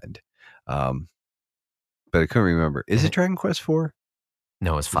 my friend. But I couldn't remember. Is it Dragon Quest 4?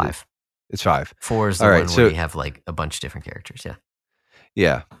 No, it's 5. It's 5. 4 is the All one right, where so you have like a bunch of different characters. Yeah.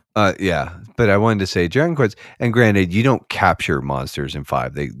 yeah. Yeah. But I wanted to say Dragon Quest, and granted, you don't capture monsters in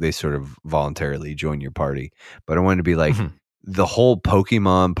 5. They sort of voluntarily join your party. But I wanted to be like, the whole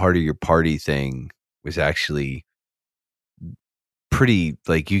Pokemon part of your party thing was actually pretty,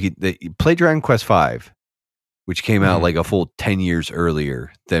 like, you play Dragon Quest 5, which came out like a full 10 years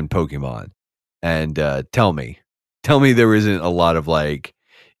earlier than Pokemon. And tell me there isn't a lot of like,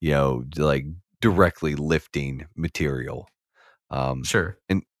 like directly lifting material. Sure.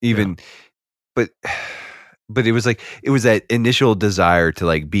 And even, but it was like, it was that initial desire to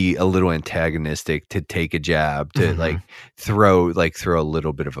like be a little antagonistic, to take a jab, to like throw a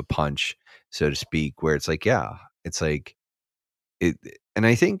little bit of a punch, so to speak, where it's like, yeah, it's like it. And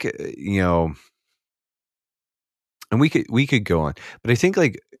I think, and we could go on, but I think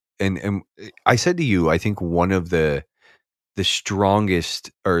like, and I said to you, I think one of the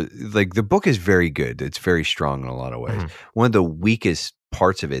strongest, or like, the book is very good. It's very strong in a lot of ways. One of the weakest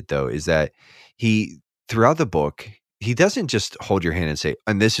parts of it, though, is that he, throughout the book, he doesn't just hold your hand and say,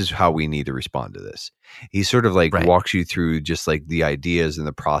 and this is how we need to respond to this. He sort of like walks you through just like the ideas and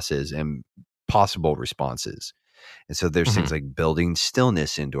the process and possible responses. And so there's things like building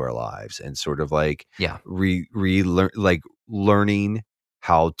stillness into our lives, and sort of like learning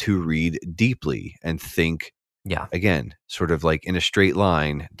how to read deeply and think. Yeah. Again, sort of like in a straight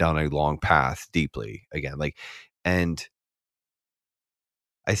line down a long path deeply again. Like, and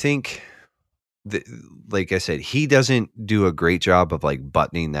I think that, like I said, he doesn't do a great job of like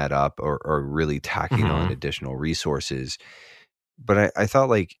buttoning that up, or really tacking on additional resources. But I thought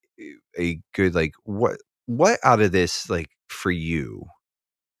like a good, like, what out of this, like, for you,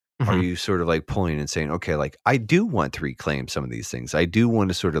 are you sort of like pulling and saying, okay, like, I do want to reclaim some of these things. I do want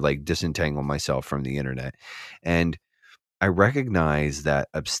to sort of like disentangle myself from the internet. And I recognize that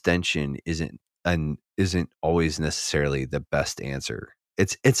abstention isn't always necessarily the best answer.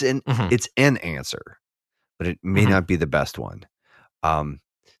 It's an answer, but it may not be the best one.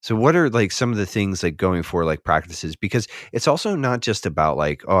 So what are like some of the things like going for like practices? Because it's also not just about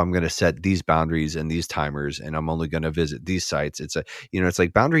like, oh, I'm going to set these boundaries and these timers, and I'm only going to visit these sites. It's it's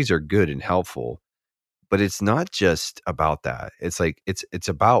like, boundaries are good and helpful, but it's not just about that. It's like, it's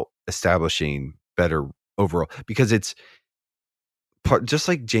about establishing better overall, because it's just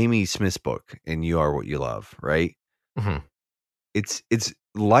like Jamie Smith's book in You Are What You Love, right? It's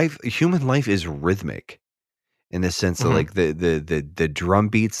life. Human life is rhythmic, in the sense that like the drum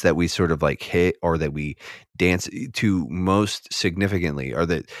beats that we sort of like hit, or that we dance to most significantly, are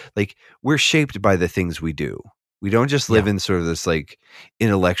that, like, we're shaped by the things we do. We don't just live in sort of this like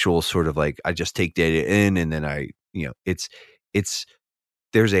intellectual sort of like, I just take data in and then it's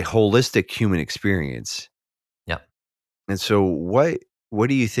there's a holistic human experience. Yeah. And so what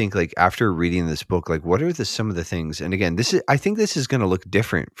do you think, like, after reading this book, like, what are some of the things? And again, I think this is going to look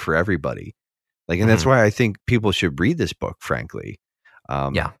different for everybody. Like, and that's why I think people should read this book, frankly.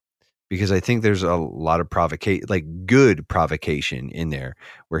 Because I think there's a lot of good provocation in there,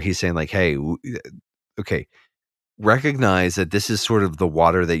 where he's saying like, hey, okay, recognize that this is sort of the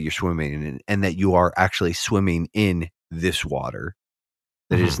water that you're swimming in, and that you are actually swimming in this water.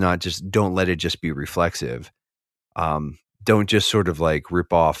 That it's not just, don't let it just be reflexive. Don't just sort of like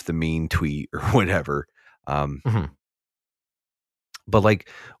rip off the mean tweet or whatever. But like,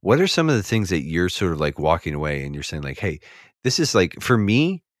 what are some of the things that you're sort of like walking away and you're saying like, hey, this is like, for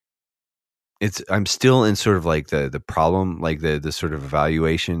me, I'm still in sort of like the problem, like the sort of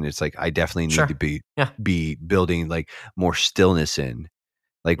evaluation. It's like, I definitely need to be building like more stillness in.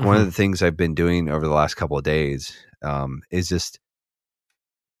 Like, one of the things I've been doing over the last couple of days is just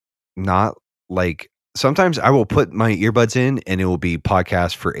not like, sometimes I will put my earbuds in and it will be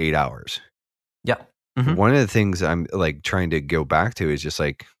podcast for 8 hours. Yeah. One of the things I'm like trying to go back to is just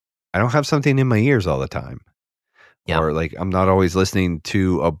like, I don't have something in my ears all the time. Or like, I'm not always listening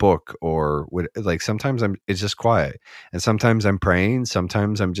to a book, or like, sometimes it's just quiet, and sometimes I'm praying.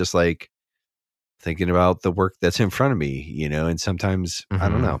 Sometimes I'm just like thinking about the work that's in front of me, and sometimes I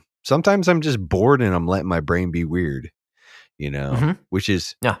don't know. Sometimes I'm just bored and I'm letting my brain be weird, which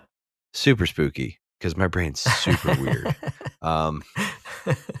is super spooky, because my brain's super weird.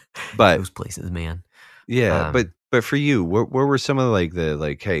 But those places, man. Yeah. But for you, what were some of like the,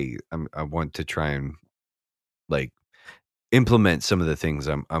 like, hey, I want to try and like implement some of the things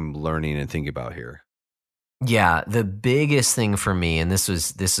I'm learning and thinking about here? Yeah, the biggest thing for me, and this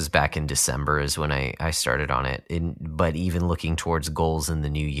was back in December is when I started on it. But even looking towards goals in the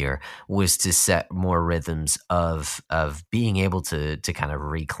new year was to set more rhythms of being able to kind of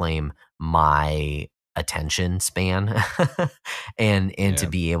reclaim my attention span, and to Yeah.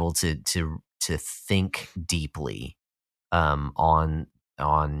 be able to think deeply on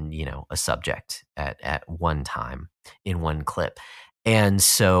a subject at one time in one clip. And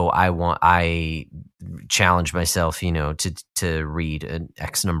so I challenge myself, to read an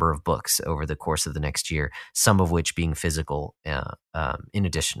X number of books over the course of the next year, some of which being physical, in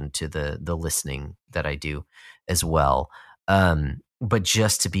addition to the listening that I do as well. But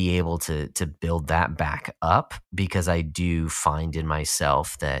just to be able to build that back up, because I do find in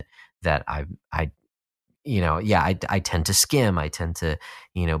myself that I yeah, I tend to skim. I tend to,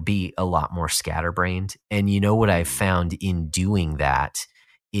 be a lot more scatterbrained. And what I've found in doing that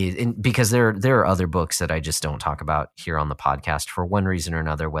is, and because there are other books that I just don't talk about here on the podcast for one reason or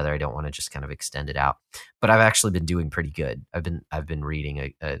another, whether I don't want to just kind of extend it out. But I've actually been doing pretty good. I've been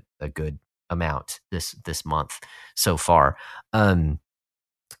reading a good amount this month so far. But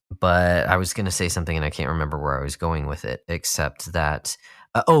I was going to say something and I can't remember where I was going with it, except that,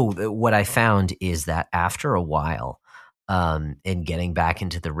 what I found is that after a while, in getting back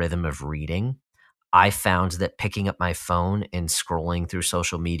into the rhythm of reading, I found that picking up my phone and scrolling through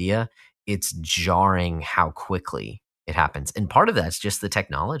social media, it's jarring how quickly it happens. And part of that's just the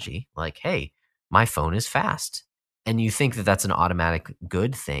technology. Like, hey, my phone is fast. And you think that that's an automatic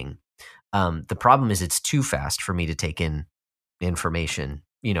good thing. The problem is it's too fast for me to take in information,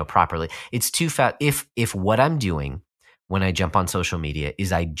 properly. It's too fast. If what I'm doing when I jump on social media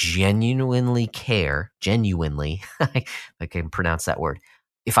is I genuinely care, genuinely, I can pronounce that word.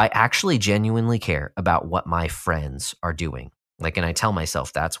 If I actually genuinely care about what my friends are doing, and I tell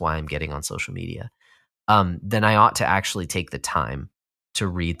myself that's why I'm getting on social media, then I ought to actually take the time to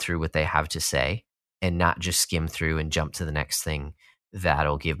read through what they have to say and not just skim through and jump to the next thing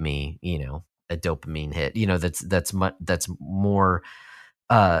that'll give me, a dopamine hit. That's more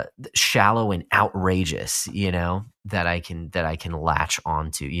shallow and outrageous, that I can latch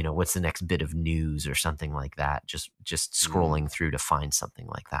onto. What's the next bit of news or something like that? Just scrolling through to find something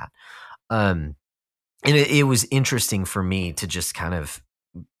like that. And it was interesting for me to just kind of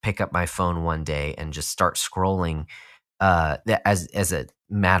pick up my phone one day and just start scrolling as a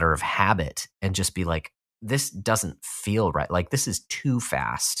matter of habit, and just be like, this doesn't feel right. Like, this is too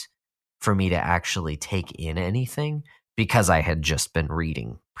fast for me to actually take in anything, because I had just been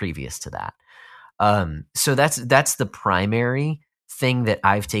reading previous to that. So that's the primary thing that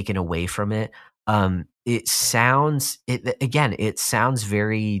I've taken away from it. It sounds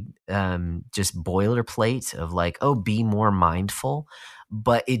very just boilerplate of like, oh, be more mindful,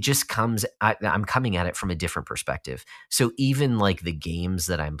 but it just I'm coming at it from a different perspective. So even like the games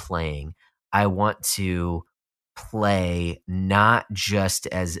that I'm playing, I want to play not just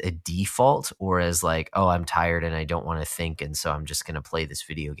as a default or as like, oh, I'm tired and I don't want to think, and so I'm just going to play this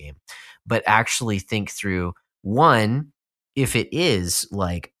video game, but actually think through, one, if it is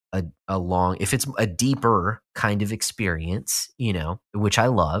like if it's a deeper kind of experience, which I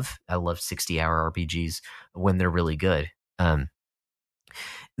love 60-hour RPGs when they're really good.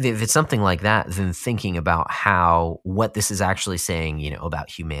 If it's something like that, then thinking about what this is actually saying, about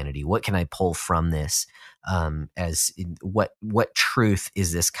humanity, what can I pull from this, what truth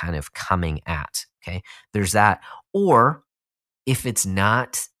is this kind of coming at? Okay, there's that. Or if it's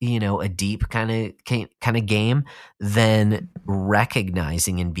not, a deep kind of game, then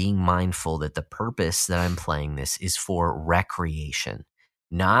recognizing and being mindful that the purpose that I'm playing this is for recreation,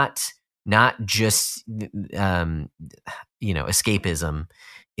 not just escapism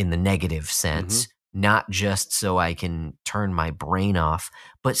in the negative sense, not just so I can turn my brain off,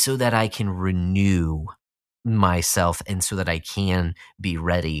 but so that I can renew myself, and so that I can be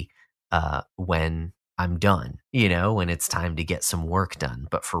ready when I'm done, when it's time to get some work done.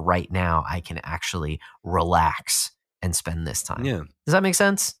 But for right now, I can actually relax and spend this time. Yeah. Does that make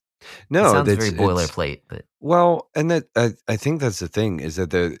sense? No, it sounds that's very boilerplate, but well, and that I think that's the thing, is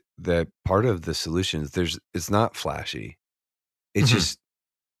that the part of the solutions, it's not flashy. It's just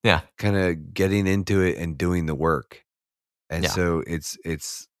yeah, kind of getting into it and doing the work. And Yeah. so it's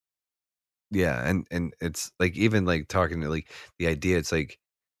yeah, and it's like, even like talking to like the idea, it's like,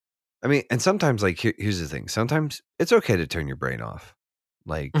 I mean, and sometimes like here's the thing. Sometimes it's okay to turn your brain off.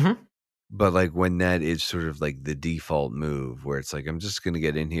 Like, but like when that is sort of like the default move, where it's like, I'm just going to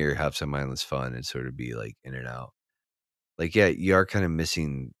get in here, have some mindless fun, and sort of be like in and out. Like, yeah, you are kind of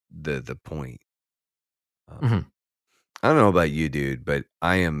missing the point. I don't know about you, dude, but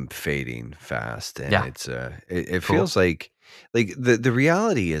I am fading fast, and Yeah. it Cool. feels like the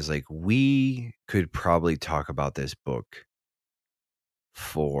reality is like we could probably talk about this book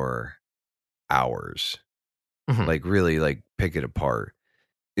for hours, Mhm. like really like pick it apart.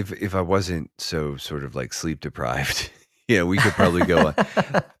 If I wasn't so sort of like sleep deprived, yeah, we could probably go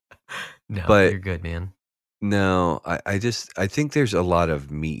on. No, But you're good, man. no, I think there's a lot of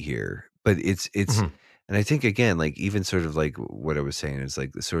meat here, but it's Mhm. and I think again, like even sort of like what I was saying is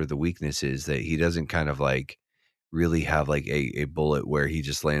like sort of the weakness is that he doesn't kind of like really have like a bullet where he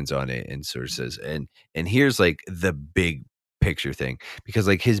just lands on it and sort of says, and here's like the big picture thing. Because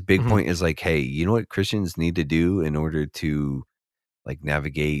like his big Mhm. point is like, hey, you know what Christians need to do in order to like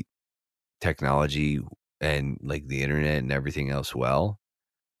navigate technology and like the internet and everything else well?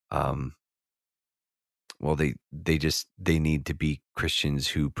 Um well, they need to be Christians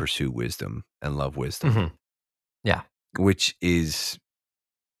who pursue wisdom and love wisdom, Mhm. Yeah. which is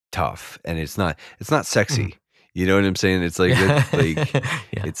tough, and it's not Mhm. sexy. You know what I'm saying? It's like that, like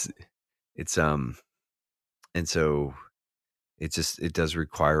Yeah. it's it's and so it does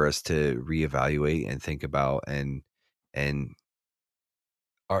require us to reevaluate and think about and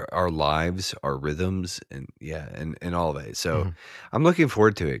our lives, our rhythms, and yeah, and all of it. So Mhm. I'm looking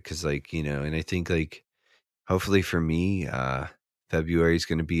forward to it because like and I think like hopefully for me, February is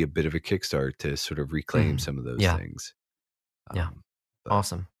going to be a bit of a kickstart to sort of reclaim Mhm. some of those Yeah. things. Yeah. But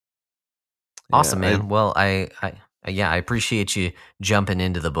Awesome. yeah, Awesome, man. Well, I appreciate you jumping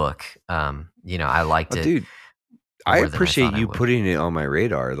into the book. I liked it dude, I more than I appreciate thought I you would. putting it on my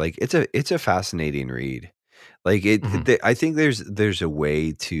radar. Like it's a fascinating read. Like Mhm. I think there's a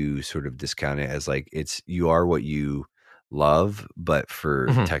way to sort of discount it as like it's you are what you love, but for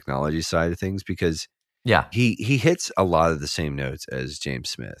Mhm. technology side of things, because Yeah. he hits a lot of the same notes as James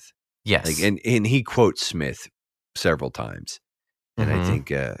Smith. Like Yes. and he quotes Smith several times. And I Mhm.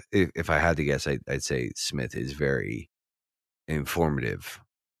 think if I had to guess, I'd say Smith is very informative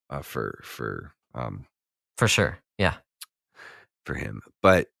For sure. Yeah. for him.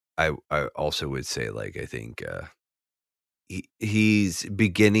 But I also would say like I think he's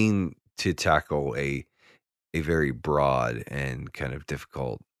beginning to tackle a very broad and kind of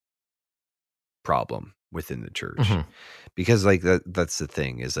difficult problem within the church, Mhm. because like that's the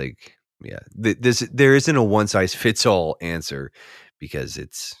thing is like yeah there isn't a one size fits all answer, because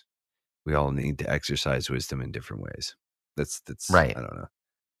we all need to exercise wisdom in different ways. That's Right. I don't know.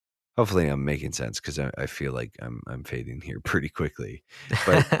 Hopefully, I'm making sense because I feel like I'm fading here pretty quickly.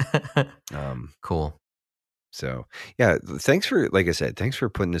 But um, Cool. so yeah, thanks for like I said, thanks for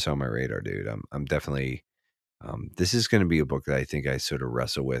putting this on my radar, dude. I'm definitely this is going to be a book that I think I sort of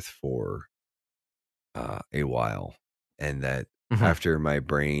wrestle with for a while, and that Mhm. after my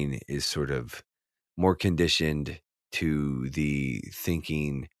brain is sort of more conditioned to the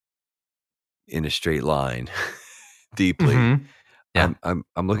thinking in a straight line deeply. Mhm. Yeah. I'm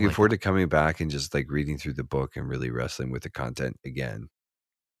I looking like forward that. to coming back and just like reading through the book and really wrestling with the content again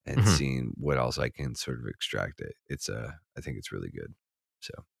and Mhm. seeing what else I can sort of extract it. I think it's really good.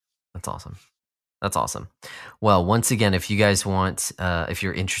 So That's awesome. That's awesome. Well, once again, if you guys want, if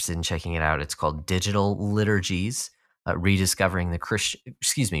you're interested in checking it out, it's called Digital Liturgies, rediscovering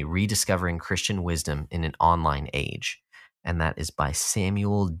Christian wisdom in an online age, and that is by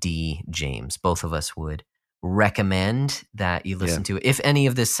Samuel D. James. Both of us would recommend that you yeah, listen to it. If any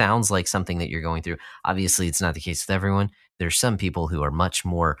of this sounds like something that you're going through, obviously it's not the case with everyone. There's some people who are much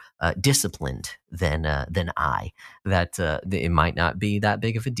more disciplined than I. That it might not be that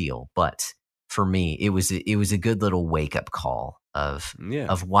big of a deal, but for me, it was a good little wake up call yeah,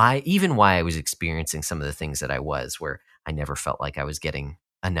 of why I was experiencing some of the things that I was, where I never felt like I was getting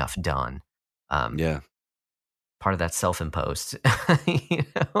enough done. Um, yeah, Part of that self imposed,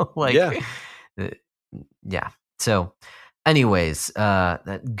 yeah. uh, yeah. So, anyways,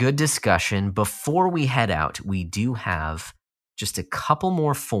 that good discussion. Before we head out, we do have just a couple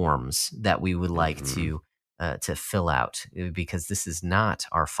more forms that we would like Hmm. to fill out because this is not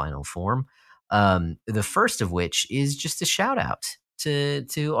our final form. The first of which is just a shout out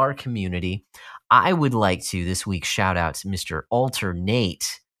to our community. I would like to this week shout out Mr.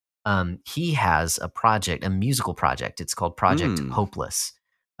 Alternate. He has a project, a musical project. It's called Project Mm. Hopeless,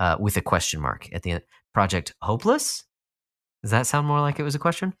 with a question mark at the end. Project Hopeless? Does that sound more like it was a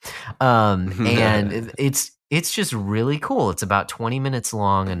question? And it's just really cool. It's about 20 minutes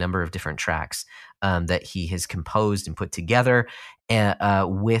long, a number of different tracks that he has composed and put together,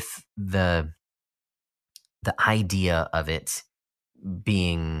 with the idea of it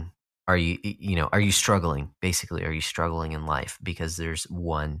being, are you struggling? Basically, are you struggling in life because there's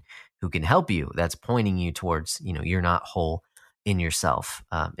one who can help you. That's pointing you towards, you're not whole in yourself.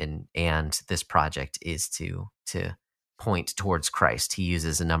 And this project is to point towards Christ. He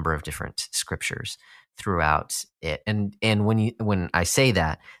uses a number of different scriptures throughout it. And when I say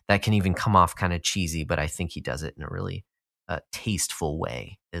that can even come off kind of cheesy, but I think he does it in a really tasteful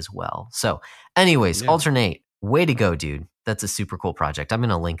way as well. So anyways, Alternate, way to go, dude. That's a super cool project. I'm going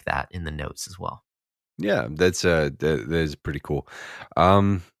to link that in the notes as well. Yeah, that is pretty cool.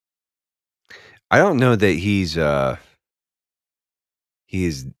 I don't know that he's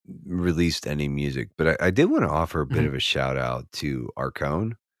released any music, but I did want to offer a bit of a shout out to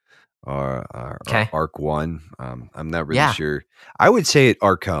Arcone or Arc One. I'm not really sure. I would say it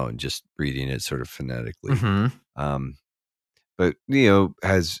Arcone, just reading it sort of phonetically. But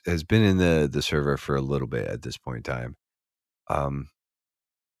has been in the server for a little bit at this point in time.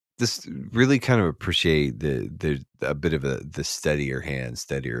 This really kind of appreciate the a bit of the steadier hand,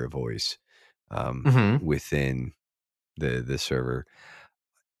 steadier voice within the server.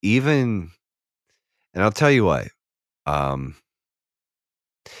 Even, and I'll tell you what, the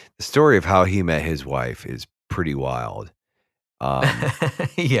story of how he met his wife is pretty wild.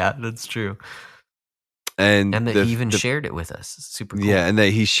 Yeah, that's true. And that he even shared it with us. It's super cool. Yeah, and that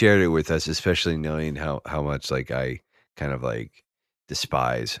he shared it with us, especially knowing how much like I kind of like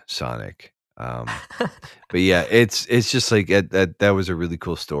despise Sonic. But yeah, it's just like that was a really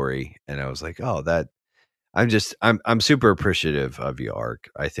cool story, and I was like, oh, that I'm super appreciative of you, Arc.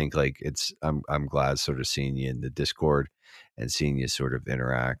 I think like I'm glad sort of seeing you in the Discord and seeing you sort of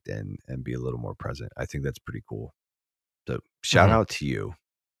interact and be a little more present. I think that's pretty cool. So shout out to you.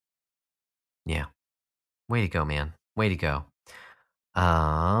 Yeah. Way to go, man. Way to go.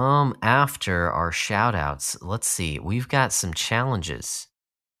 After our shout outs, let's see. We've got some challenges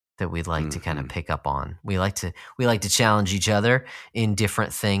that we'd like to kind of pick up on. We like to challenge each other in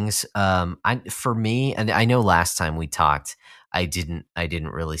different things. For me, and I know last time we talked, I didn't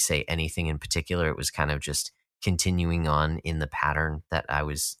really say anything in particular. It was kind of just continuing on in the pattern that I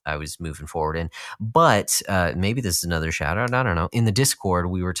was moving forward in. But maybe this is another shout out. I don't know. In the Discord,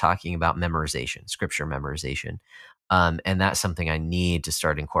 we were talking about memorization, scripture memorization. And that's something I need to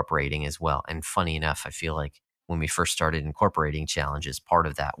start incorporating as well. And funny enough, I feel like when we first started incorporating challenges, part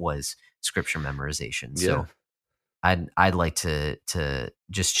of that was scripture memorization. Yeah. So I'd like to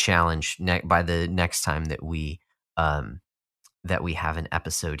just challenge by the next time that we have an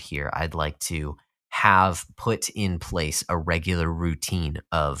episode here, I'd like to have put in place a regular routine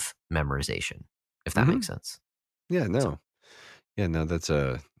of memorization, if that makes sense. Yeah, no. Yeah, no, that's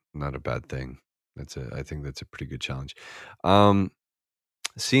not a bad thing. I think that's a pretty good challenge.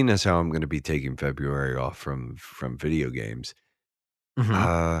 Seeing as how I'm going to be taking February off from video games,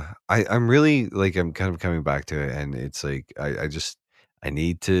 I'm really like, I'm kind of coming back to it, and it's like I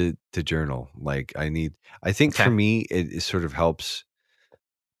need to journal. Like I think for me it sort of helps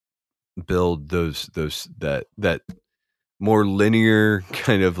build that more linear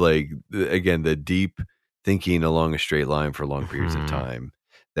kind of like, again, the deep thinking along a straight line for long periods of time,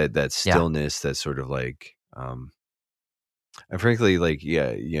 that stillness, that sort of like and frankly, like,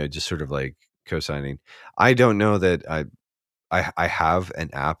 just sort of like co-signing. I don't know that I have an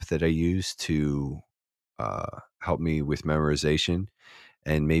app that I use to help me with memorization,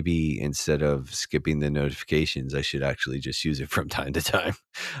 and maybe instead of skipping the notifications, I should actually just use it from time to time.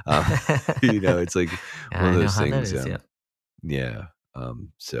 It's like one of those things. Yeah.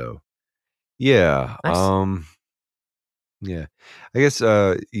 So yeah. Nice. Yeah. I guess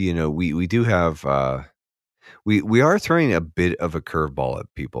we do have we are throwing a bit of a curveball at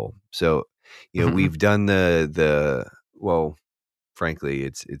people. So, we've done well, frankly,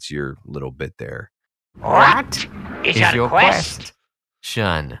 it's your little bit there. What is your quest?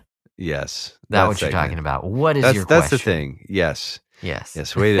 Shun. Yes. That's what you're talking about. What is your question? That's the thing. Yes.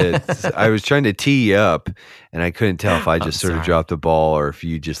 Way to. I was trying to tee you up, and I couldn't tell if I just sort of dropped the ball or if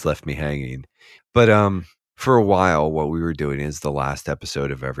you just left me hanging. But for a while, what we were doing is the last episode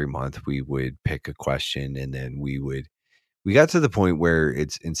of every month, we would pick a question, and then we got to the point where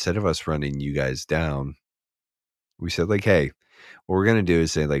it's, instead of us running you guys down, we said like, hey, what we're going to do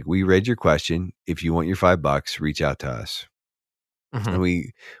is say like, we read your question. If you want your $5, reach out to us. And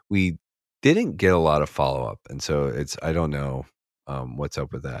we didn't get a lot of follow-up. And so I don't know what's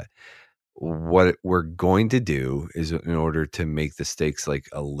up with that. What we're going to do is, in order to make the stakes like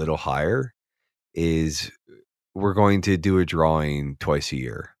a little higher, is we're going to do a drawing twice a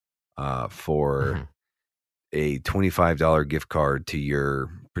year for a $25 gift card to your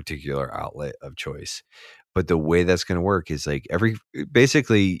particular outlet of choice. But the way that's going to work is like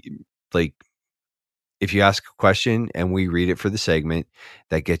basically like if you ask a question and we read it for the segment,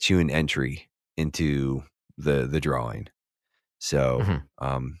 that gets you an entry into the drawing. So,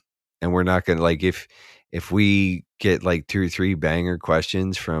 and we're not gonna like if we get like 2 or 3 banger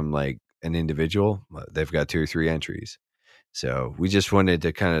questions from like an individual, they've got 2 or 3 entries. So we just wanted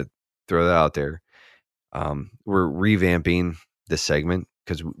to kind of throw that out there. We're revamping this segment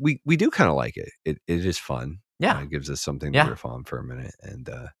because we do kind of like it. It is fun. Yeah. It gives us something to riff on for a minute. And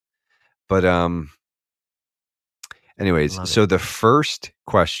but anyways, so the first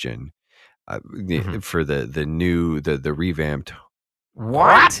question for the revamped.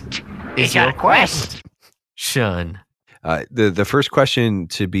 What is your quest? Shun. The first question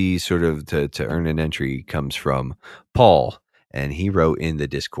to be sort of to earn an entry comes from Paul, and he wrote in the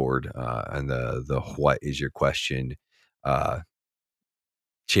Discord on the what is your question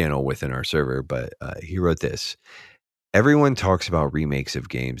channel within our server, but he wrote this. Everyone talks about remakes of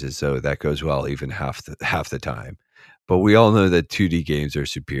games as though that goes well even half the time, but we all know that 2D games are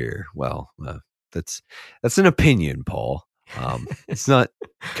superior. Well, that's an opinion, Paul. It's not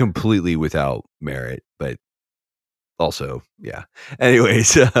completely without merit, but also, yeah.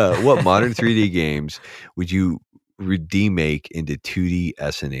 Anyways, what modern 3D games would you remake into 2D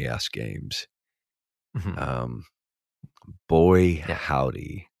SNES games? Boy,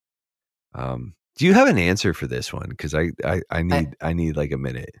 howdy. Do you have an answer for this one? Because I need like a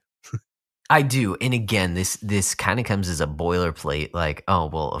minute. I do, and again, this kind of comes as a boilerplate, like, oh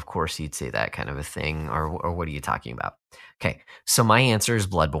well, of course you'd say that kind of a thing, or what are you talking about? Okay, so my answer is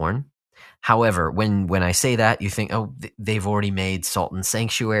Bloodborne. However, when I say that, you think, oh, they've already made Salt and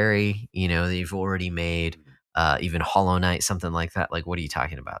Sanctuary, they've already made even Hollow Knight, something like that. Like, what are you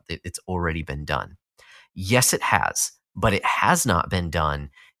talking about? It's already been done. Yes, it has, but it has not been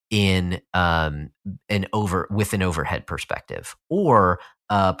done in with an overhead perspective or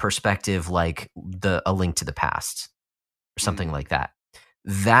a perspective like A Link to the Past or something like that.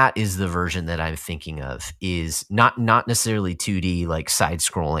 That is the version that I'm thinking of, is not necessarily 2D like side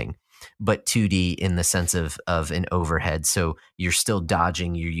scrolling, but 2D in the sense of an overhead. So you're still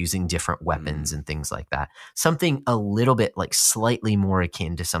dodging, you're using different weapons and things like that. Something a little bit like slightly more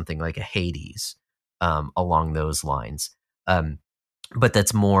akin to something like a Hades, along those lines. But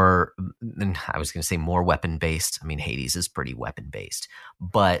that's more, I was going to say more weapon based. I mean, Hades is pretty weapon based,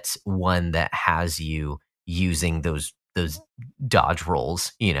 but one that has you using those dodge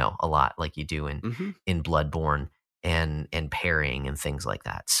rolls, a lot like you do in Bloodborne and parrying and things like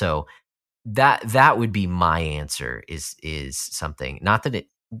that. So that would be my answer, is something, not that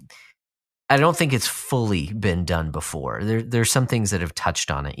I don't think it's fully been done before. There's some things that have touched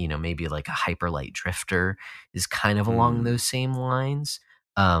on it, maybe like a Hyperlight Drifter is kind of along those same lines.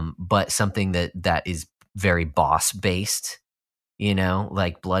 But something that is very boss based,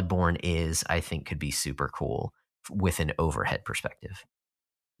 like Bloodborne is, I think could be super cool with an overhead perspective.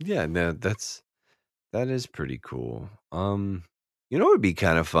 Yeah, no, that is pretty cool. It would be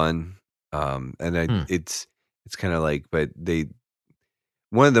kind of fun. It's kind of like, but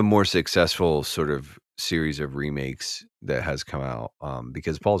one of the more successful sort of series of remakes that has come out,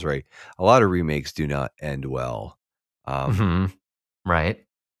 because Paul's right, a lot of remakes do not end well. Right.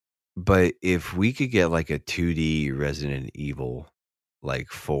 But if we could get like a 2D Resident Evil, like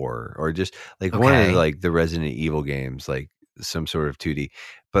 4, or just like one of like the Resident Evil games, like some sort of 2D.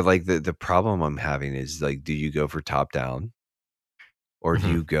 But like the problem I'm having is like, do you go for top down, or do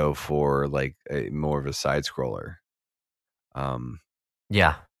you go for like more of a side scroller?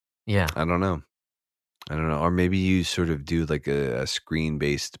 Yeah. I don't know. Or maybe you sort of do like a screen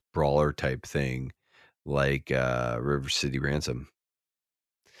based brawler type thing, like River City Ransom,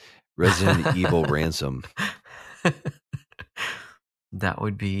 Resident Evil Ransom. That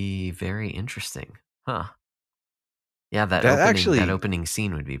would be very interesting, huh? Yeah, that opening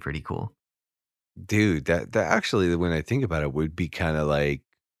scene would be pretty cool. Dude, that actually, when I think about it, would be kind of like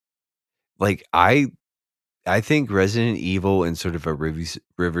I think Resident Evil and sort of a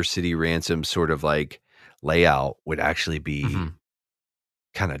River City Ransom sort of like layout would actually be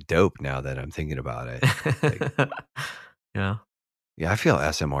kind of dope now that I'm thinking about it. Like, yeah, I feel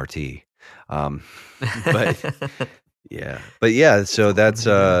SMRT. But yeah, so that's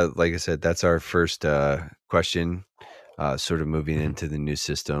like I said, that's our first question, sort of moving into the new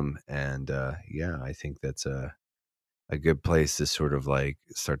system, and I think that's a good place to sort of like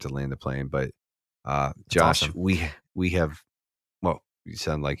start to land the plane. But Josh, awesome. we have, well, you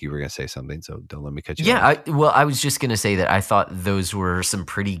sound like you were going to say something, so don't let me cut you Yeah, off. I was just going to say that I thought those were some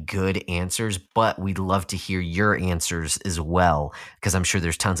pretty good answers, but we'd love to hear your answers as well, because I'm sure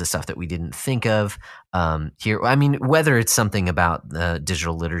there's tons of stuff that we didn't think of here. I mean, whether it's something about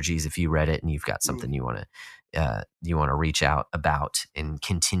digital liturgies, if you read it and you've got something you want to reach out about and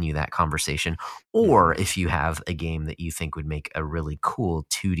continue that conversation, or if you have a game that you think would make a really cool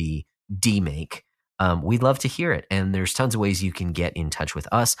 2D demake, we'd love to hear it. And there's tons of ways you can get in touch with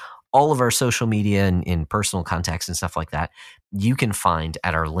us. All of our social media and in personal contacts and stuff like that, you can find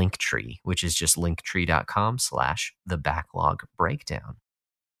at our link tree, which is just linktree.com/thebacklog-breakdown.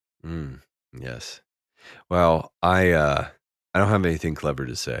 Yes. Well, I don't have anything clever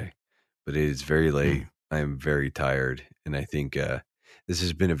to say, but it is very late. I am very tired, and I think this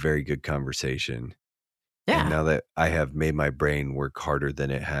has been a very good conversation. Yeah. And now that I have made my brain work harder than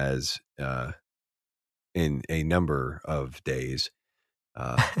it has in a number of days,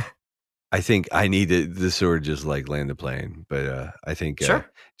 I think I need to sort of just like land the plane. But I think, Sure.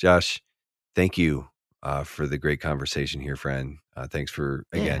 Josh, thank you for the great conversation here, friend. Thanks for,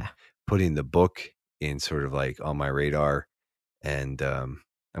 again, putting the book in sort of like on my radar. And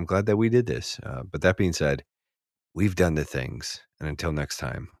I'm glad that we did this. But that being said, we've done the things. And until next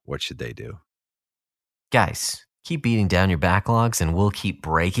time, what should they do? Guys, keep beating down your backlogs and we'll keep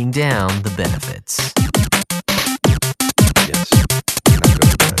breaking down the benefits.